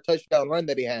 50-yard touchdown run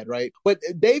that he had, right? But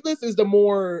Davis is the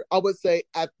more, I would say,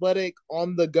 athletic,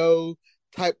 on-the-go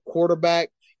type quarterback.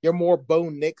 You're more Bo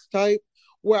Nix type.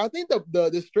 Where I think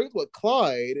the strength with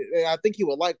Clyde, and I think he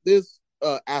would like this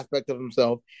aspect of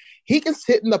himself, he can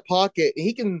sit in the pocket,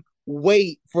 he can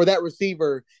wait for that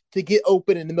receiver to get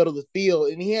open in the middle of the field,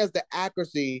 and he has the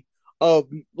accuracy of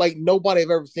like nobody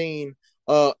I've ever seen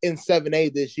in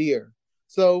 7A this year.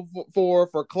 So for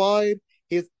Clyde,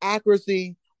 his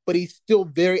accuracy, but he's still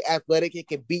very athletic. He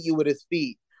can beat you with his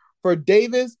feet. For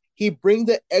Davis, he brings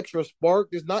that extra spark.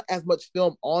 There's not as much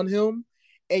film on him.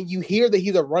 And you hear that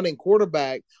he's a running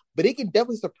quarterback, but he can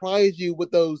definitely surprise you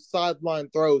with those sideline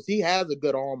throws. He has a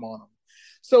good arm on him.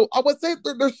 So I would say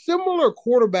they're similar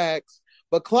quarterbacks,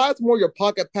 but Clyde's more your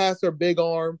pocket passer, big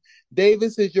arm.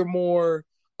 Davis is your more,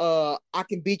 I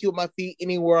can beat you with my feet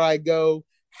anywhere I go,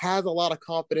 has a lot of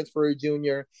confidence for a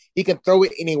junior. He can throw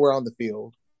it anywhere on the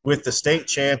field. With the state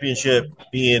championship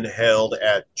being held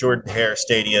at Jordan-Hare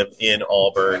Stadium in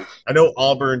Auburn, I know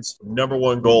Auburn's number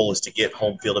one goal is to get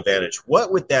home field advantage.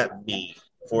 What would that mean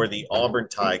for the Auburn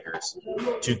Tigers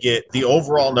to get the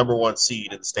overall number one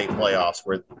seed in the state playoffs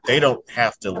where they don't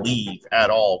have to leave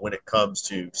at all when it comes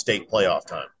to state playoff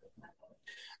time?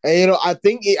 And, I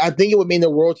think it would mean the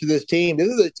world to this team. This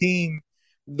is a team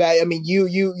that, I mean, you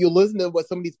listen to what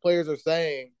some of these players are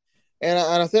saying. And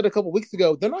I said a couple weeks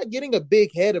ago, they're not getting a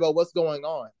big head about what's going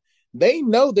on. They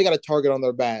know they got a target on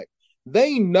their back.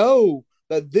 They know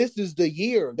that this is the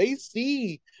year. They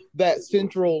see that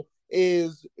Central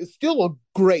is still a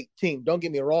great team. Don't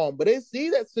get me wrong, but they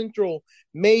see that Central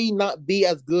may not be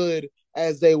as good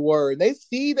as they were. And they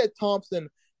see that Thompson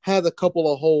has a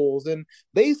couple of holes. And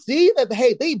they see that,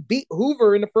 hey, they beat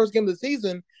Hoover in the first game of the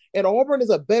season, and Auburn is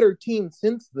a better team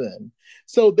since then.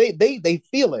 So they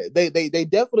feel it. They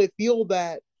definitely feel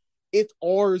that it's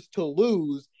ours to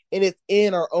lose, and it's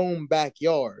in our own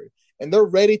backyard. And they're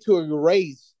ready to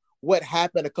erase what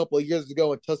happened a couple of years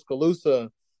ago in Tuscaloosa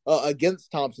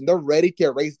against Thompson. They're ready to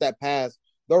erase that past.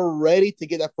 They're ready to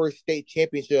get that first state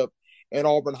championship in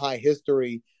Auburn High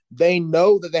history. They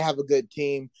know that they have a good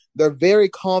team. They're very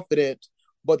confident,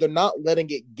 but they're not letting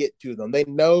it get to them. They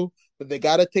know that they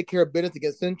got to take care of business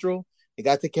against Central. They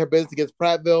got to take care of business against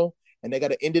Prattville, and they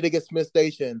got to end it against Smith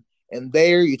Station. And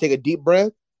there, you take a deep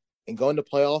breath and go into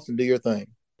playoffs and do your thing.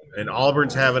 And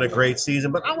Auburn's having a great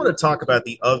season, but I want to talk about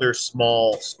the other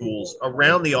small schools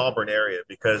around the Auburn area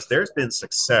because there's been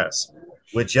success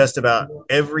with just about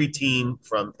every team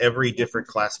from every different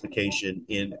classification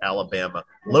in Alabama.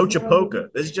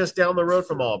 Lochapoka, this is just down the road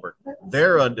from Auburn.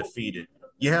 They're undefeated.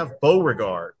 You have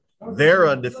Beauregard. They're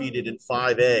undefeated in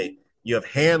 5A. You have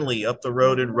Hanley up the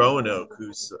road in Roanoke,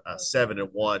 who's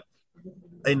 7-1.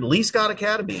 And Lee Scott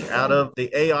Academy out of the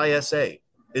AISA.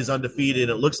 is undefeated.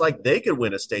 It looks like they could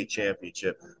win a state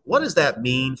championship. What does that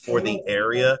mean for the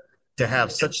area to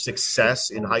have such success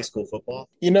in high school football?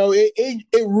 It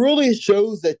really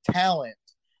shows the talent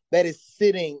that is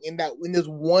sitting in this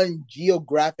one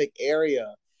geographic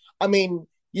area. I mean,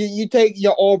 you take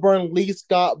your Auburn, Lee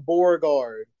Scott,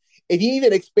 Beauregard. If you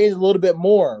even expand a little bit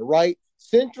more, right?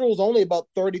 Central's only about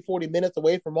 30, 40 minutes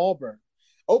away from Auburn.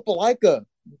 Opelika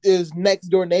is next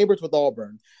door neighbors with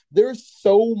Auburn. There's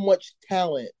so much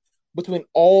talent between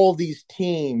all these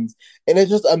teams, and it's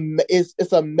just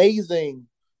it's amazing,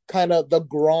 kind of the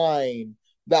grind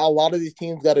that a lot of these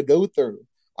teams got to go through.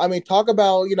 I mean, talk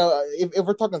about if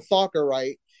we're talking soccer,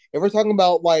 right? If we're talking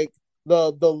about like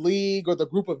the league or the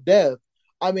group of death,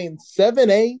 I mean,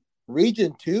 7A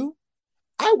Region 2,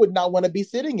 I would not want to be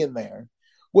sitting in there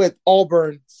with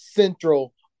Auburn,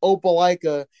 Central,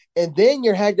 Opelika, and then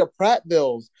you had your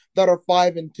Prattville's that are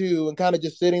 5-2 and kind of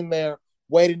just sitting there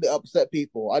waiting to upset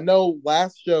people. I know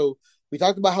last show we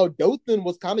talked about how Dothan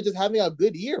was kind of just having a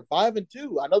good year,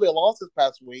 5-2. I know they lost this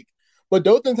past week, but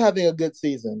Dothan's having a good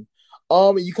season.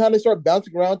 You kind of start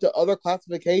bouncing around to other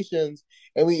classifications,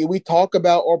 and we talk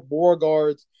about our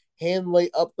Beauregards, Hanley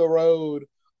up the road.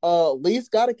 Lee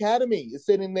Scott Academy is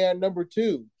sitting there at number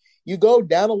 2. You go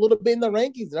down a little bit in the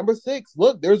rankings, number 6.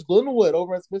 Look, there's Glenwood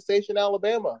over in Smith Station,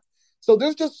 Alabama. So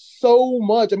there's just so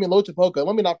much. I mean, Lochapoka,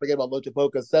 let me not forget about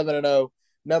Lochapoka, 7-0,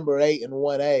 number 8 in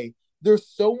 1A. There's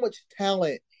so much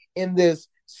talent in this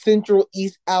central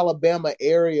East Alabama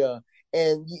area.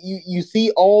 And you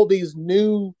see all these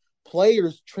new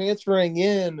players transferring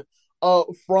in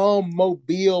from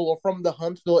Mobile or from the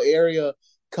Huntsville area,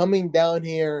 coming down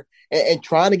here and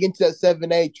trying to get into that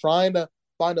 7A, trying to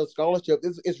find those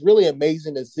scholarships. It's really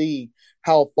amazing to see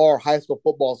how far high school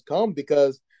football's come,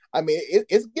 because I mean,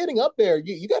 it's getting up there.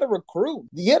 You got to recruit.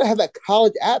 You got to have that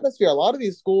college atmosphere. A lot of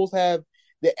these schools have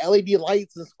the LED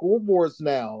lights and school boards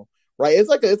now, right? It's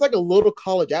like a little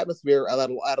college atmosphere at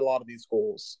a lot of these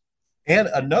schools. And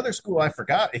another school I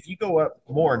forgot, if you go up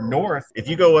more north, if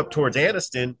you go up towards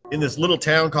Anniston, in this little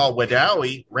town called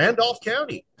Wedowee, Randolph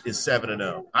County is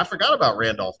 7-0. I forgot about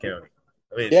Randolph County.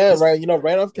 I mean, yeah, right.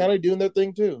 Randolph County doing their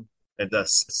thing too. And the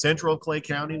Central Clay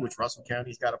County, which Russell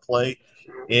County's got to play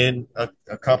in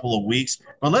a couple of weeks.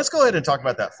 But let's go ahead and talk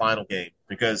about that final game,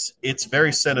 because it's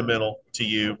very sentimental to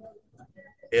you,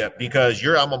 because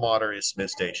your alma mater is Smith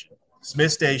Station.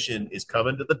 Smith Station is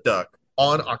coming to the Duck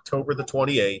on October the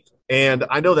 28th. And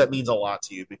I know that means a lot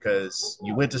to you because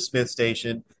you went to Smith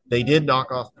Station. They did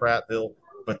knock off Prattville,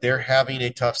 but they're having a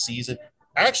tough season.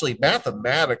 Actually,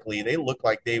 mathematically, they look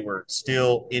like they were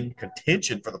still in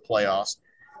contention for the playoffs,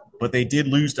 but they did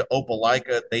lose to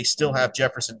Opelika. They still have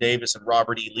Jefferson Davis and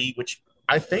Robert E. Lee, which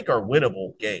I think are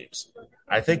winnable games.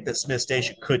 I think that Smith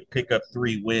Station could pick up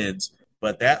 3 wins,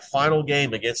 but that final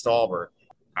game against Auburn,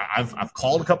 I've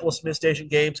called a couple of Smith Station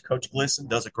games. Coach Glisson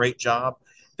does a great job.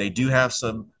 They do have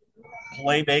some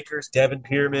playmakers, Devin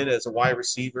Pierman as a wide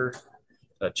receiver,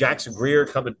 Jackson Greer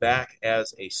coming back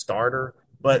as a starter.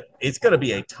 But it's going to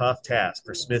be a tough task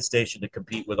for Smith Station to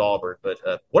compete with Auburn.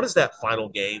 But what does that final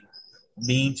game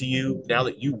mean to you now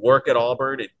that you work at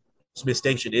Auburn and Smith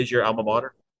Station is your alma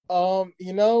mater?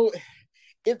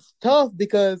 It's tough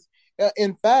because,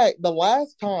 in fact, the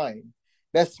last time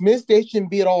that Smith Station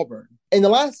beat Auburn, in the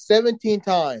last 17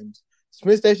 times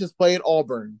Smith Station's played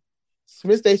Auburn,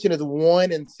 Smith Station is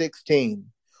 1-16.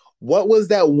 What was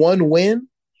that one win?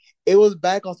 It was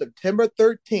back on September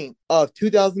 13th of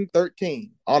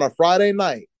 2013 on a Friday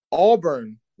night.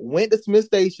 Auburn went to Smith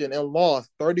Station and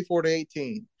lost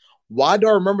 34-18. Why do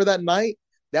I remember that night?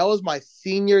 That was my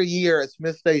senior year at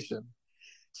Smith Station.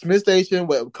 Smith Station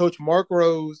with Coach Mark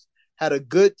Rose had a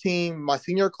good team. My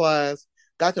senior class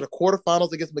got to the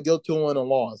quarterfinals against McGill-Toolen and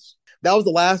lost. That was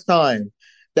the last time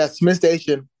that Smith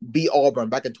Station beat Auburn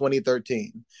back in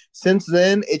 2013. Since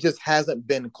then, it just hasn't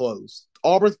been close.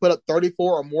 Auburn's put up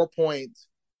 34 or more points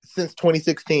since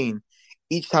 2016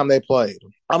 each time they played.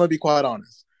 I'm going to be quite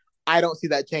honest. I don't see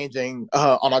that changing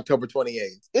on October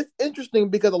 28th. It's interesting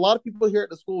because a lot of people here at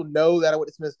the school know that I went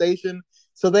to Smith Station.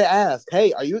 So they ask,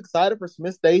 hey, are you excited for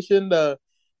Smith Station to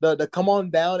come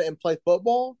on down and play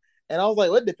football? And I was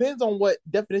like, well, it depends on what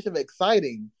definition of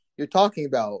exciting you're talking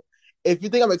about. If you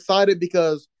think I'm excited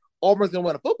because Auburn's going to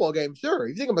win a football game, sure.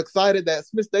 If you think I'm excited that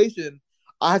Smith Station,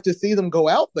 I have to see them go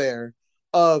out there,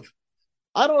 I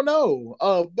don't know.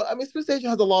 But I mean, Smith Station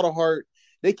has a lot of heart.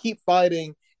 They keep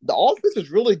fighting. The offense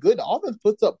is really good. The offense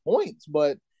puts up points,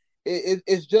 but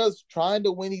it's just trying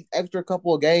to win these extra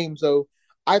couple of games. So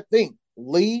I think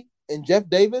Lee and Jeff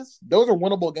Davis, those are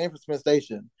winnable games for Smith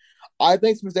Station. I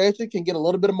think Smith Station can get a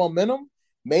little bit of momentum.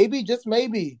 Maybe, just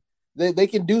maybe, they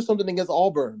can do something against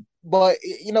Auburn. but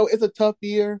it's a tough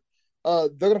year. They're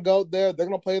gonna go there. They're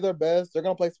gonna play their best. They're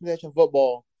gonna play some nation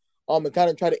football, and kind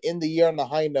of try to end the year on a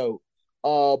high note.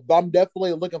 But I'm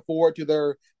definitely looking forward to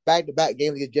their back-to-back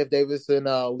games against Jeff Davis and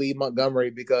Lee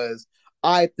Montgomery because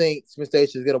I think Smith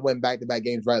Station is gonna win back-to-back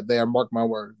games right there. Mark my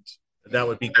words. That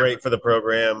would be great for the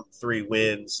program. 3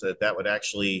 wins. That would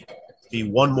actually be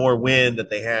one more win that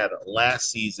they had last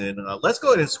season. Let's go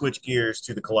ahead and switch gears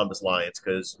to the Columbus Lions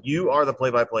because you are the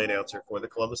play-by-play announcer for the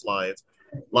Columbus Lions.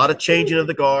 A lot of changing of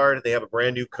the guard. They have a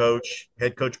brand new coach,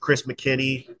 head coach Chris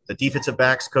McKinney, the defensive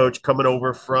backs coach coming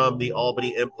over from the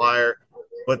Albany Empire.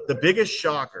 But the biggest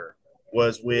shocker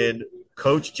was when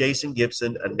Coach Jason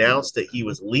Gibson announced that he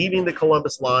was leaving the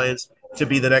Columbus Lions to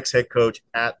be the next head coach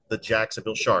at the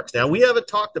Jacksonville Sharks. Now, we haven't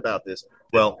talked about this.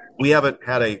 Well, we haven't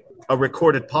had a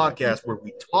recorded podcast where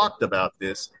we talked about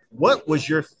this. What was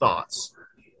your thoughts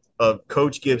of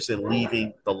Coach Gibson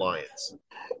leaving the Lions?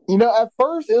 At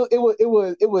first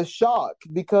it was shock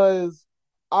because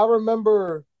I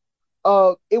remember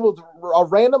it was a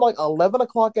random like 11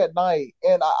 o'clock at night,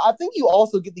 and I think you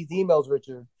also get these emails,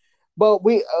 Richard. But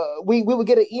we would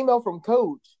get an email from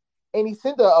Coach, and he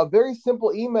sent a very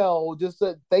simple email just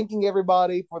thanking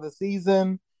everybody for the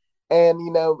season, and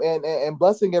and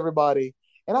blessing everybody.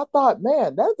 And I thought,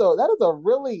 man, that is a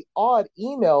really odd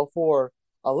email for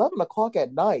 11 o'clock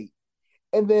at night.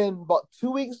 And then about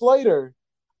 2 weeks later,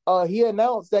 he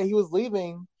announced that he was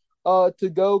leaving to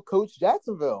go coach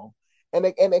Jacksonville. And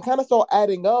it kind of started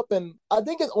adding up. And I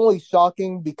think it's only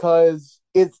shocking because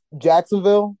it's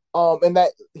Jacksonville. And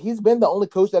that he's been the only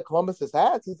coach that Columbus has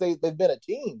had since they've been a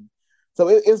team. So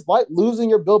it's like losing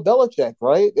your Bill Belichick,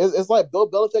 right? It's like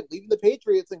Bill Belichick leaving the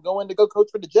Patriots and going to go coach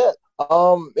for the Jets.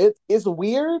 It's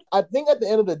weird. I think at the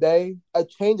end of the day, a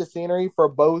change of scenery for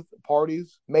both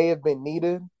parties may have been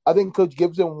needed. I think Coach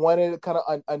Gibson wanted kind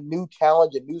of a new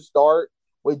challenge, a new start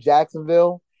with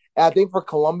Jacksonville. And I think for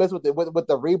Columbus with the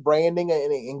rebranding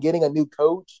and getting a new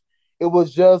coach, it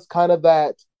was just kind of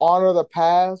that honor the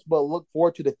past but look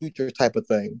forward to the future type of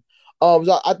thing.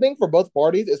 So I think for both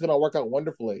parties, it's going to work out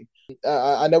wonderfully.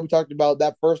 I know we talked about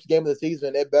that first game of the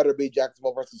season. It better be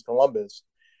Jacksonville versus Columbus.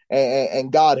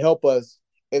 And God help us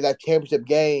if that championship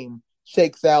game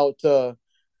shakes out to,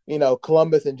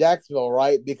 Columbus and Jacksonville,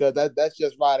 right? Because that's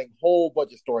just writing a whole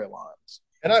bunch of storylines.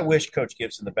 And I wish Coach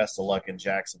Gibson the best of luck in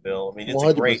Jacksonville. I mean, it's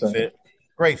 100%. a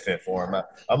great fit for him.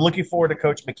 I'm looking forward to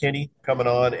Coach McKinney coming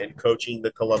on and coaching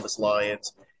the Columbus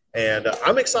Lions. And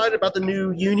I'm excited about the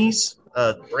new unis,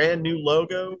 brand new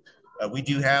logo. We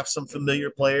do have some familiar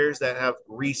players that have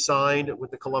re-signed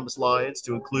with the Columbus Lions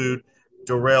to include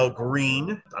Darrell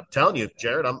Green. I'm telling you,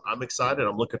 Jared, I'm excited.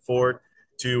 I'm looking forward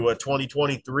to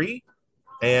 2023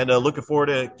 and looking forward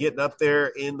to getting up there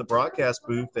in the broadcast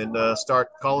booth and start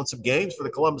calling some games for the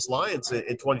Columbus Lions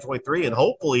in 2023. And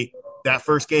hopefully that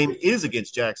first game is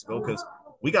against Jacksonville because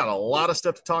we got a lot of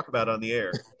stuff to talk about on the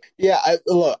air. Yeah,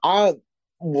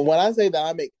 when I say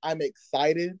that I'm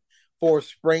excited for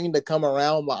spring to come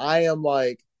around, but I am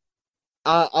like,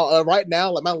 right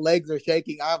now, like my legs are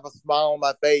shaking. I have a smile on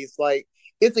my face. Like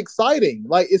it's exciting.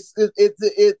 Like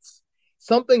it's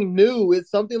something new.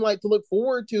 It's something like to look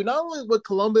forward to. Not only with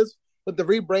Columbus with the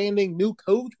rebranding, new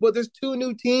coach, but there's 2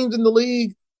 new teams in the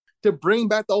league to bring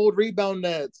back the old rebound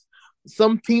nets.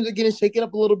 Some teams are getting shaken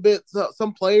up a little bit.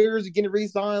 Some players are getting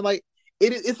re-signed. Like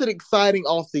it's an exciting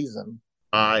off season.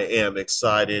 I am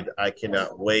excited. I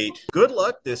cannot wait. Good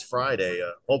luck this Friday.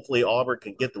 Hopefully Auburn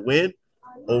can get the win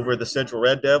over the Central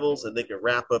Red Devils and they can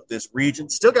wrap up this region.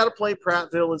 Still got to play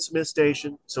Prattville and Smith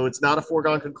Station, so it's not a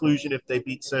foregone conclusion if they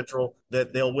beat Central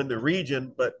that they'll win the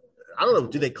region. But I don't know,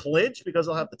 do they clinch because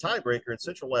they'll have the tiebreaker and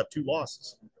Central will have 2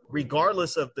 losses?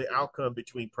 Regardless of the outcome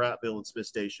between Prattville and Smith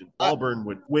Station, Auburn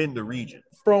would win the region.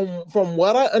 From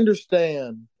what I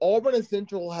understand, Auburn and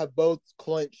Central have both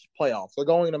clinched playoffs. They're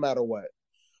going no matter what.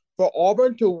 For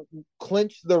Auburn to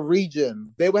clinch the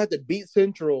region, they would have to beat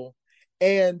Central,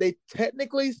 and they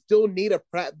technically still need a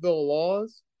Prattville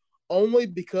loss, only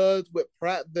because with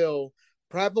Prattville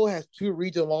has 2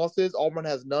 region losses, Auburn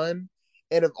has none.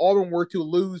 And if Auburn were to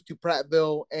lose to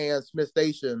Prattville and Smith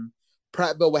Station,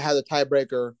 Prattville would have the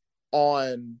tiebreaker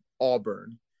on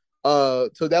Auburn.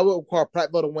 So that would require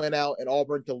Prattville to win out and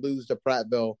Auburn to lose to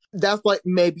Prattville. That's like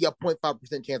maybe a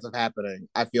 0.5% chance of happening,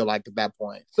 I feel like, at that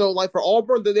point. So like for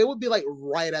Auburn, they would be like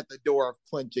right at the door of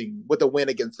clinching with a win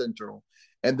against Central.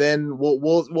 And then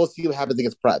we'll see what happens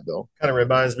against Prattville. Kind of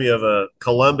reminds me of a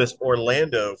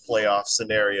Columbus-Orlando playoff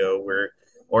scenario where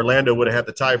Orlando would have had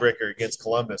the tiebreaker against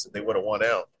Columbus and they would have won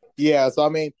out. Yeah, so I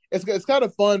mean, it's kind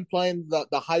of fun playing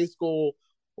the high school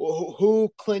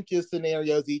who clinches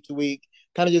scenarios each week,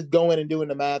 kind of just going and doing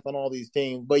the math on all these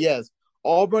teams. But yes,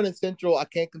 Auburn and Central, I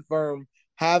can't confirm,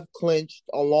 have clinched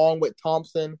along with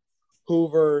Thompson,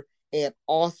 Hoover, and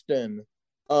Austin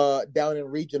down in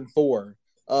Region 4.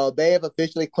 They have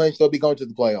officially clinched they'll be going to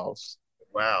the playoffs.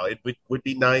 Wow, it would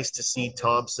be nice to see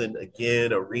Thompson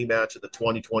again, a rematch of the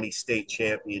 2020 state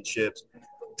championships.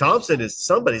 Thompson is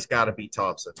somebody's got to beat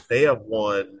Thompson. They have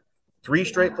won 3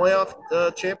 straight playoff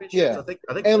championships. Yeah, I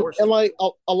think and 4. and like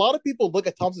a lot of people look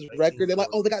at Thompson's record, they're like,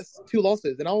 oh, they got 2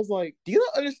 losses, and I was like, do you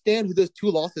not understand who those 2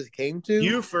 losses came to?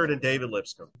 Buford and David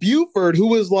Lipscomb. Buford, who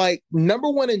was like number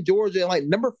 1 in Georgia and like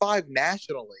number 5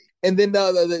 nationally, and then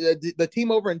the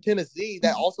team over in Tennessee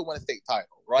that also won a state title,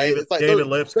 right? David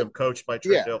Lipscomb, coached by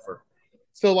Trent Dilfer.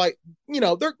 So like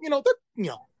they're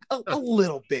a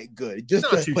little bit good,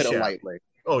 just not to put shabby. it lightly.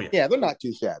 Oh yeah, yeah, they're not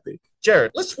too shabby.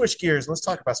 Jared, let's switch gears. Let's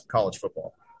talk about some college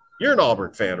football. You're an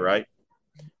Auburn fan, right?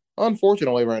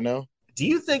 Unfortunately, right now. Do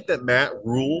you think that Matt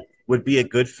Rule would be a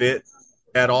good fit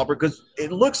at Auburn? Because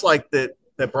it looks like that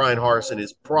Brian Harsin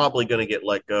is probably going to get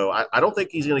let go. I don't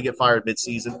think he's going to get fired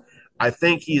midseason. I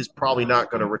think he is probably not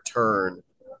going to return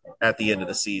at the end of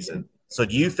the season. So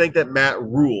do you think that Matt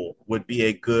Rule would be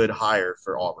a good hire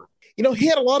for Auburn? He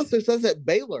had a lot of success at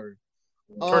Baylor.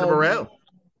 Turned him around.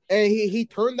 And he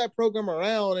turned that program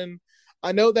around. And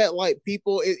I know that like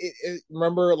people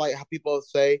remember like how people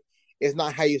say it's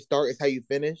not how you start, it's how you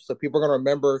finish. So people are going to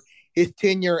remember his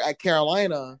tenure at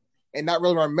Carolina and not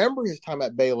really remember his time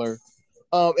at Baylor.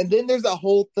 And then there's that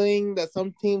whole thing that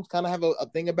some teams kind of have a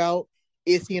thing about.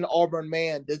 Is he an Auburn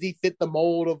man? Does he fit the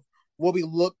mold of what we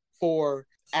look for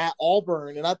at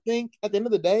Auburn? And I think at the end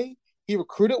of the day, he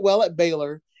recruited well at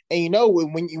Baylor. And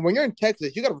when you're in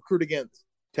Texas, you got to recruit against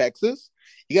Texas.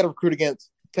 You got to recruit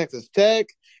against Texas Tech.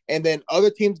 And then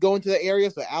other teams go into the area.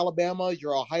 So Alabama,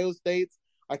 your Ohio States.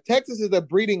 Like Texas is a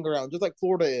breeding ground, just like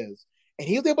Florida is. And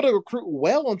he was able to recruit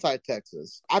well inside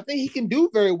Texas. I think he can do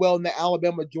very well in the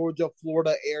Alabama, Georgia,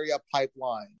 Florida area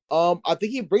pipeline. I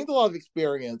think he brings a lot of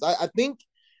experience. I think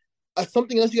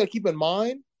something else you got to keep in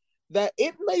mind, that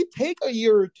it may take a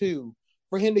year or two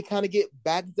for him to kind of get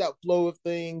back to that flow of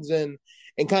things and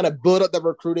kind of build up that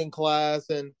recruiting class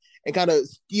and kind of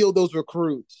steal those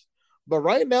recruits. But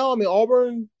right now, I mean,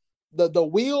 Auburn, the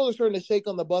wheels are starting to shake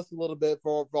on the bus a little bit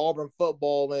for Auburn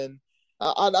football. And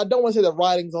I don't want to say the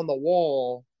writing's on the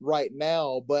wall right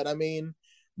now, but I mean,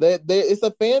 it's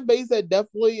a fan base that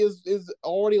definitely is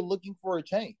already looking for a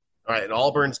change. All right, and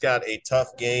Auburn's got a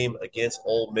tough game against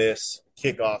Ole Miss.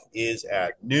 Kickoff is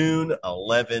at noon,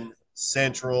 11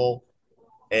 Central.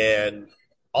 And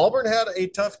Auburn had a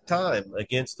tough time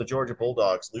against the Georgia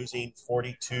Bulldogs, losing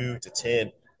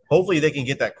 42-10. Hopefully they can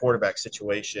get that quarterback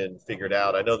situation figured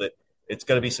out. I know that it's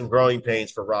going to be some growing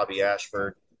pains for Robbie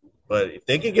Ashford. But if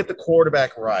they can get the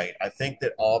quarterback right, I think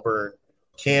that Auburn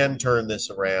can turn this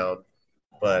around.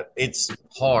 But it's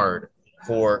hard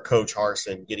for Coach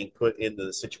Harsin getting put into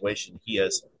the situation he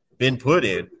has been put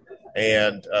in.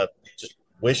 And just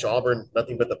wish Auburn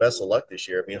nothing but the best of luck this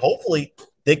year. I mean, hopefully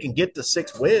they can get to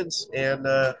 6 wins and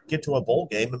get to a bowl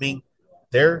game. I mean,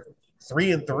 they're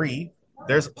 3-3.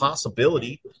 There's a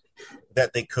possibility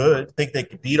that they could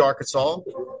beat Arkansas.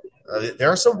 There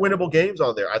are some winnable games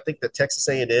on there. I think that Texas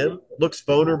A&M looks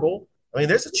vulnerable. I mean,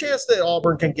 there's a chance that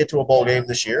Auburn can get to a bowl game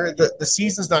this year. The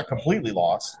season's not completely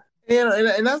lost.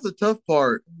 And that's the tough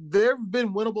part. There have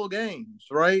been winnable games,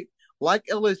 right? Like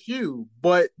LSU,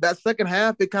 but that second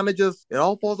half, it kind of it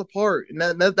all falls apart. And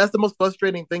that's the most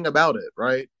frustrating thing about it,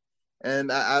 right?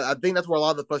 And I think that's where a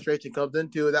lot of the frustration comes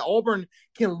into, that Auburn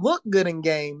can look good in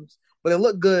games, but they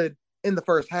look good in the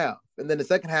first half. And then the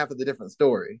second half is a different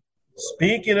story.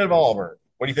 Speaking of Auburn,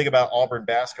 what do you think about Auburn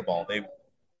basketball?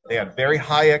 They had very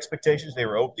high expectations. They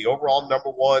were the overall number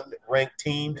 1 ranked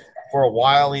team for a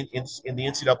while in the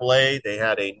NCAA. They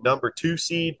had a number 2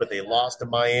 seed, but they lost to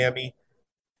Miami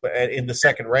in the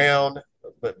second round.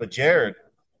 But Jared,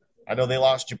 I know they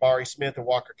lost Jabari Smith and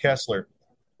Walker Kessler.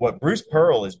 What Bruce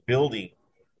Pearl is building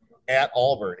at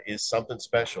Auburn is something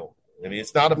special. I mean,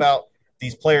 it's not about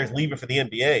these players leaving for the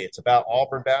NBA. It's about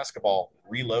Auburn basketball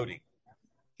reloading.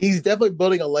 He's definitely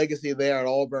building a legacy there at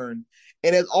Auburn.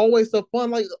 And it's always so fun.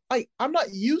 Like I'm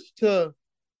not used to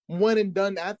one and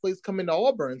done athletes coming to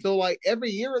Auburn. So like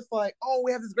every year it's like, oh,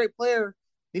 we have this great player,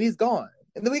 and he's gone.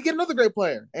 And then we get another great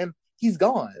player, and he's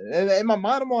gone. And in my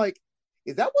mind, I'm like,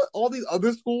 is that what all these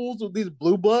other schools with these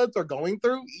blue bloods are going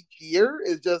through each year?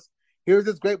 Is just, here's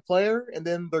this great player, and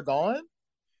then they're gone.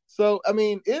 So I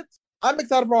mean, I'm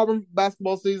excited for Auburn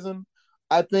basketball season.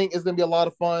 I think it's gonna be a lot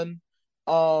of fun.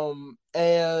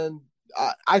 And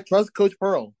I trust Coach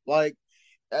Pearl. Like,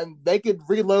 and they could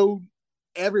reload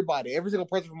everybody, every single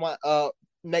person from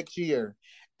next year.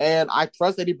 And I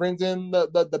trust that he brings in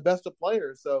the best of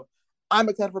players. So I'm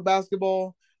excited for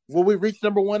basketball. Will we reach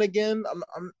number one again?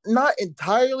 I'm not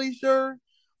entirely sure,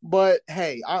 but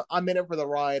hey, I'm in it for the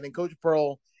ride, and Coach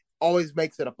Pearl always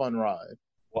makes it a fun ride.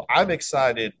 Well, I'm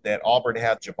excited that Auburn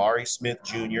had Jabari Smith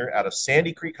Jr. out of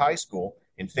Sandy Creek High School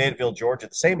in Fayetteville, Georgia,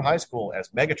 the same high school as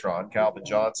Megatron, Calvin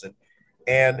Johnson.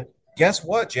 And guess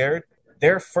what, Jared?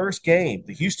 Their first game,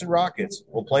 the Houston Rockets,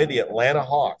 will play the Atlanta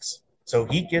Hawks. So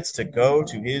he gets to go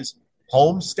to his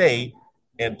home state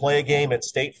and play a game at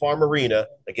State Farm Arena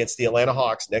against the Atlanta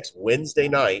Hawks next Wednesday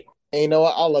night. And you know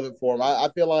what? I love it for him. I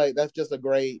feel like that's just a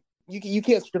great – you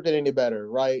can't script it any better,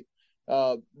 right?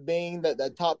 Being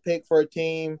the top pick for a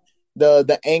team,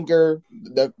 the anchor,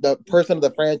 the person of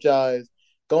the franchise,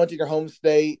 going to your home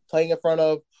state, playing in front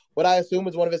of what I assume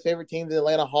is one of his favorite teams, the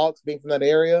Atlanta Hawks, being from that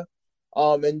area,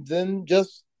 and then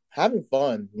just having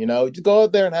fun, just go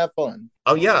out there and have fun.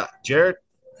 Oh, yeah, Jared,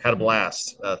 had a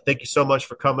blast. Thank you so much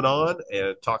for coming on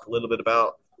and talk a little bit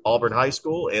about Auburn High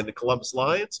School and the Columbus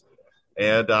Lions.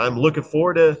 And I'm looking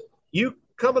forward to you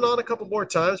coming on a couple more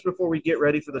times before we get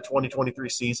ready for the 2023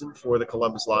 season for the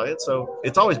Columbus Lions. So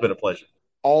it's always been a pleasure.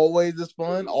 Always is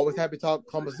fun. Always happy to talk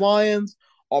Columbus Lions,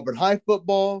 Auburn High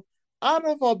football. I don't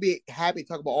know if I'll be happy to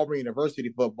talk about Auburn University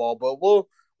football, but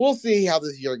we'll see how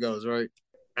this year goes, right?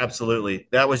 Absolutely.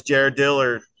 That was Jared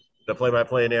Dillard, the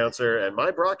play-by-play announcer and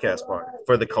my broadcast partner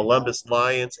for the Columbus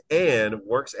Lions, and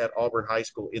works at Auburn High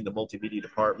School in the multimedia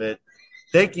department.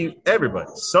 Thank you, everybody,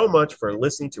 so much for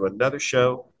listening to another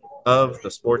show of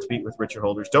the Sports Beat with Richard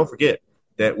Holdridge. Don't forget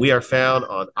that we are found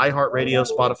on iHeartRadio,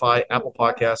 Spotify, Apple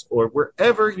Podcasts, or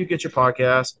wherever you get your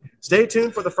podcasts. Stay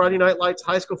tuned for the Friday Night Lights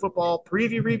High School Football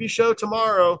Preview Review Show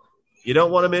tomorrow. You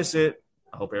don't want to miss it.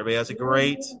 I hope everybody has a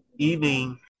great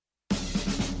evening.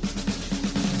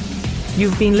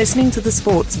 You've been listening to the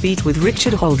Sports Beat with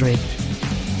Richard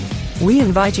Holdridge. We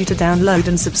invite you to download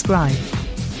and subscribe.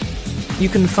 You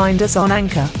can find us on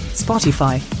Anchor,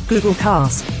 Spotify, Google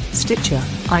Cast, Stitcher,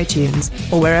 iTunes,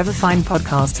 or wherever fine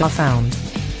podcasts are found.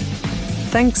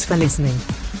 Thanks for listening.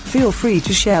 Feel free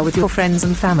to share with your friends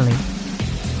and family.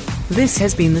 This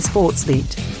has been the Sports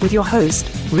Beat, with your host,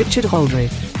 Richard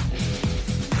Holdridge.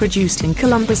 Produced in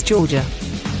Columbus, Georgia.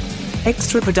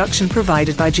 Extra production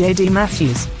provided by J.D.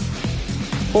 Matthews.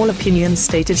 All opinions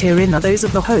stated herein are those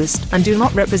of the host and do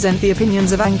not represent the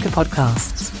opinions of Anchor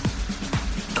Podcasts.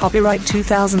 Copyright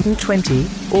 2020,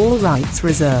 all rights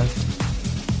reserved.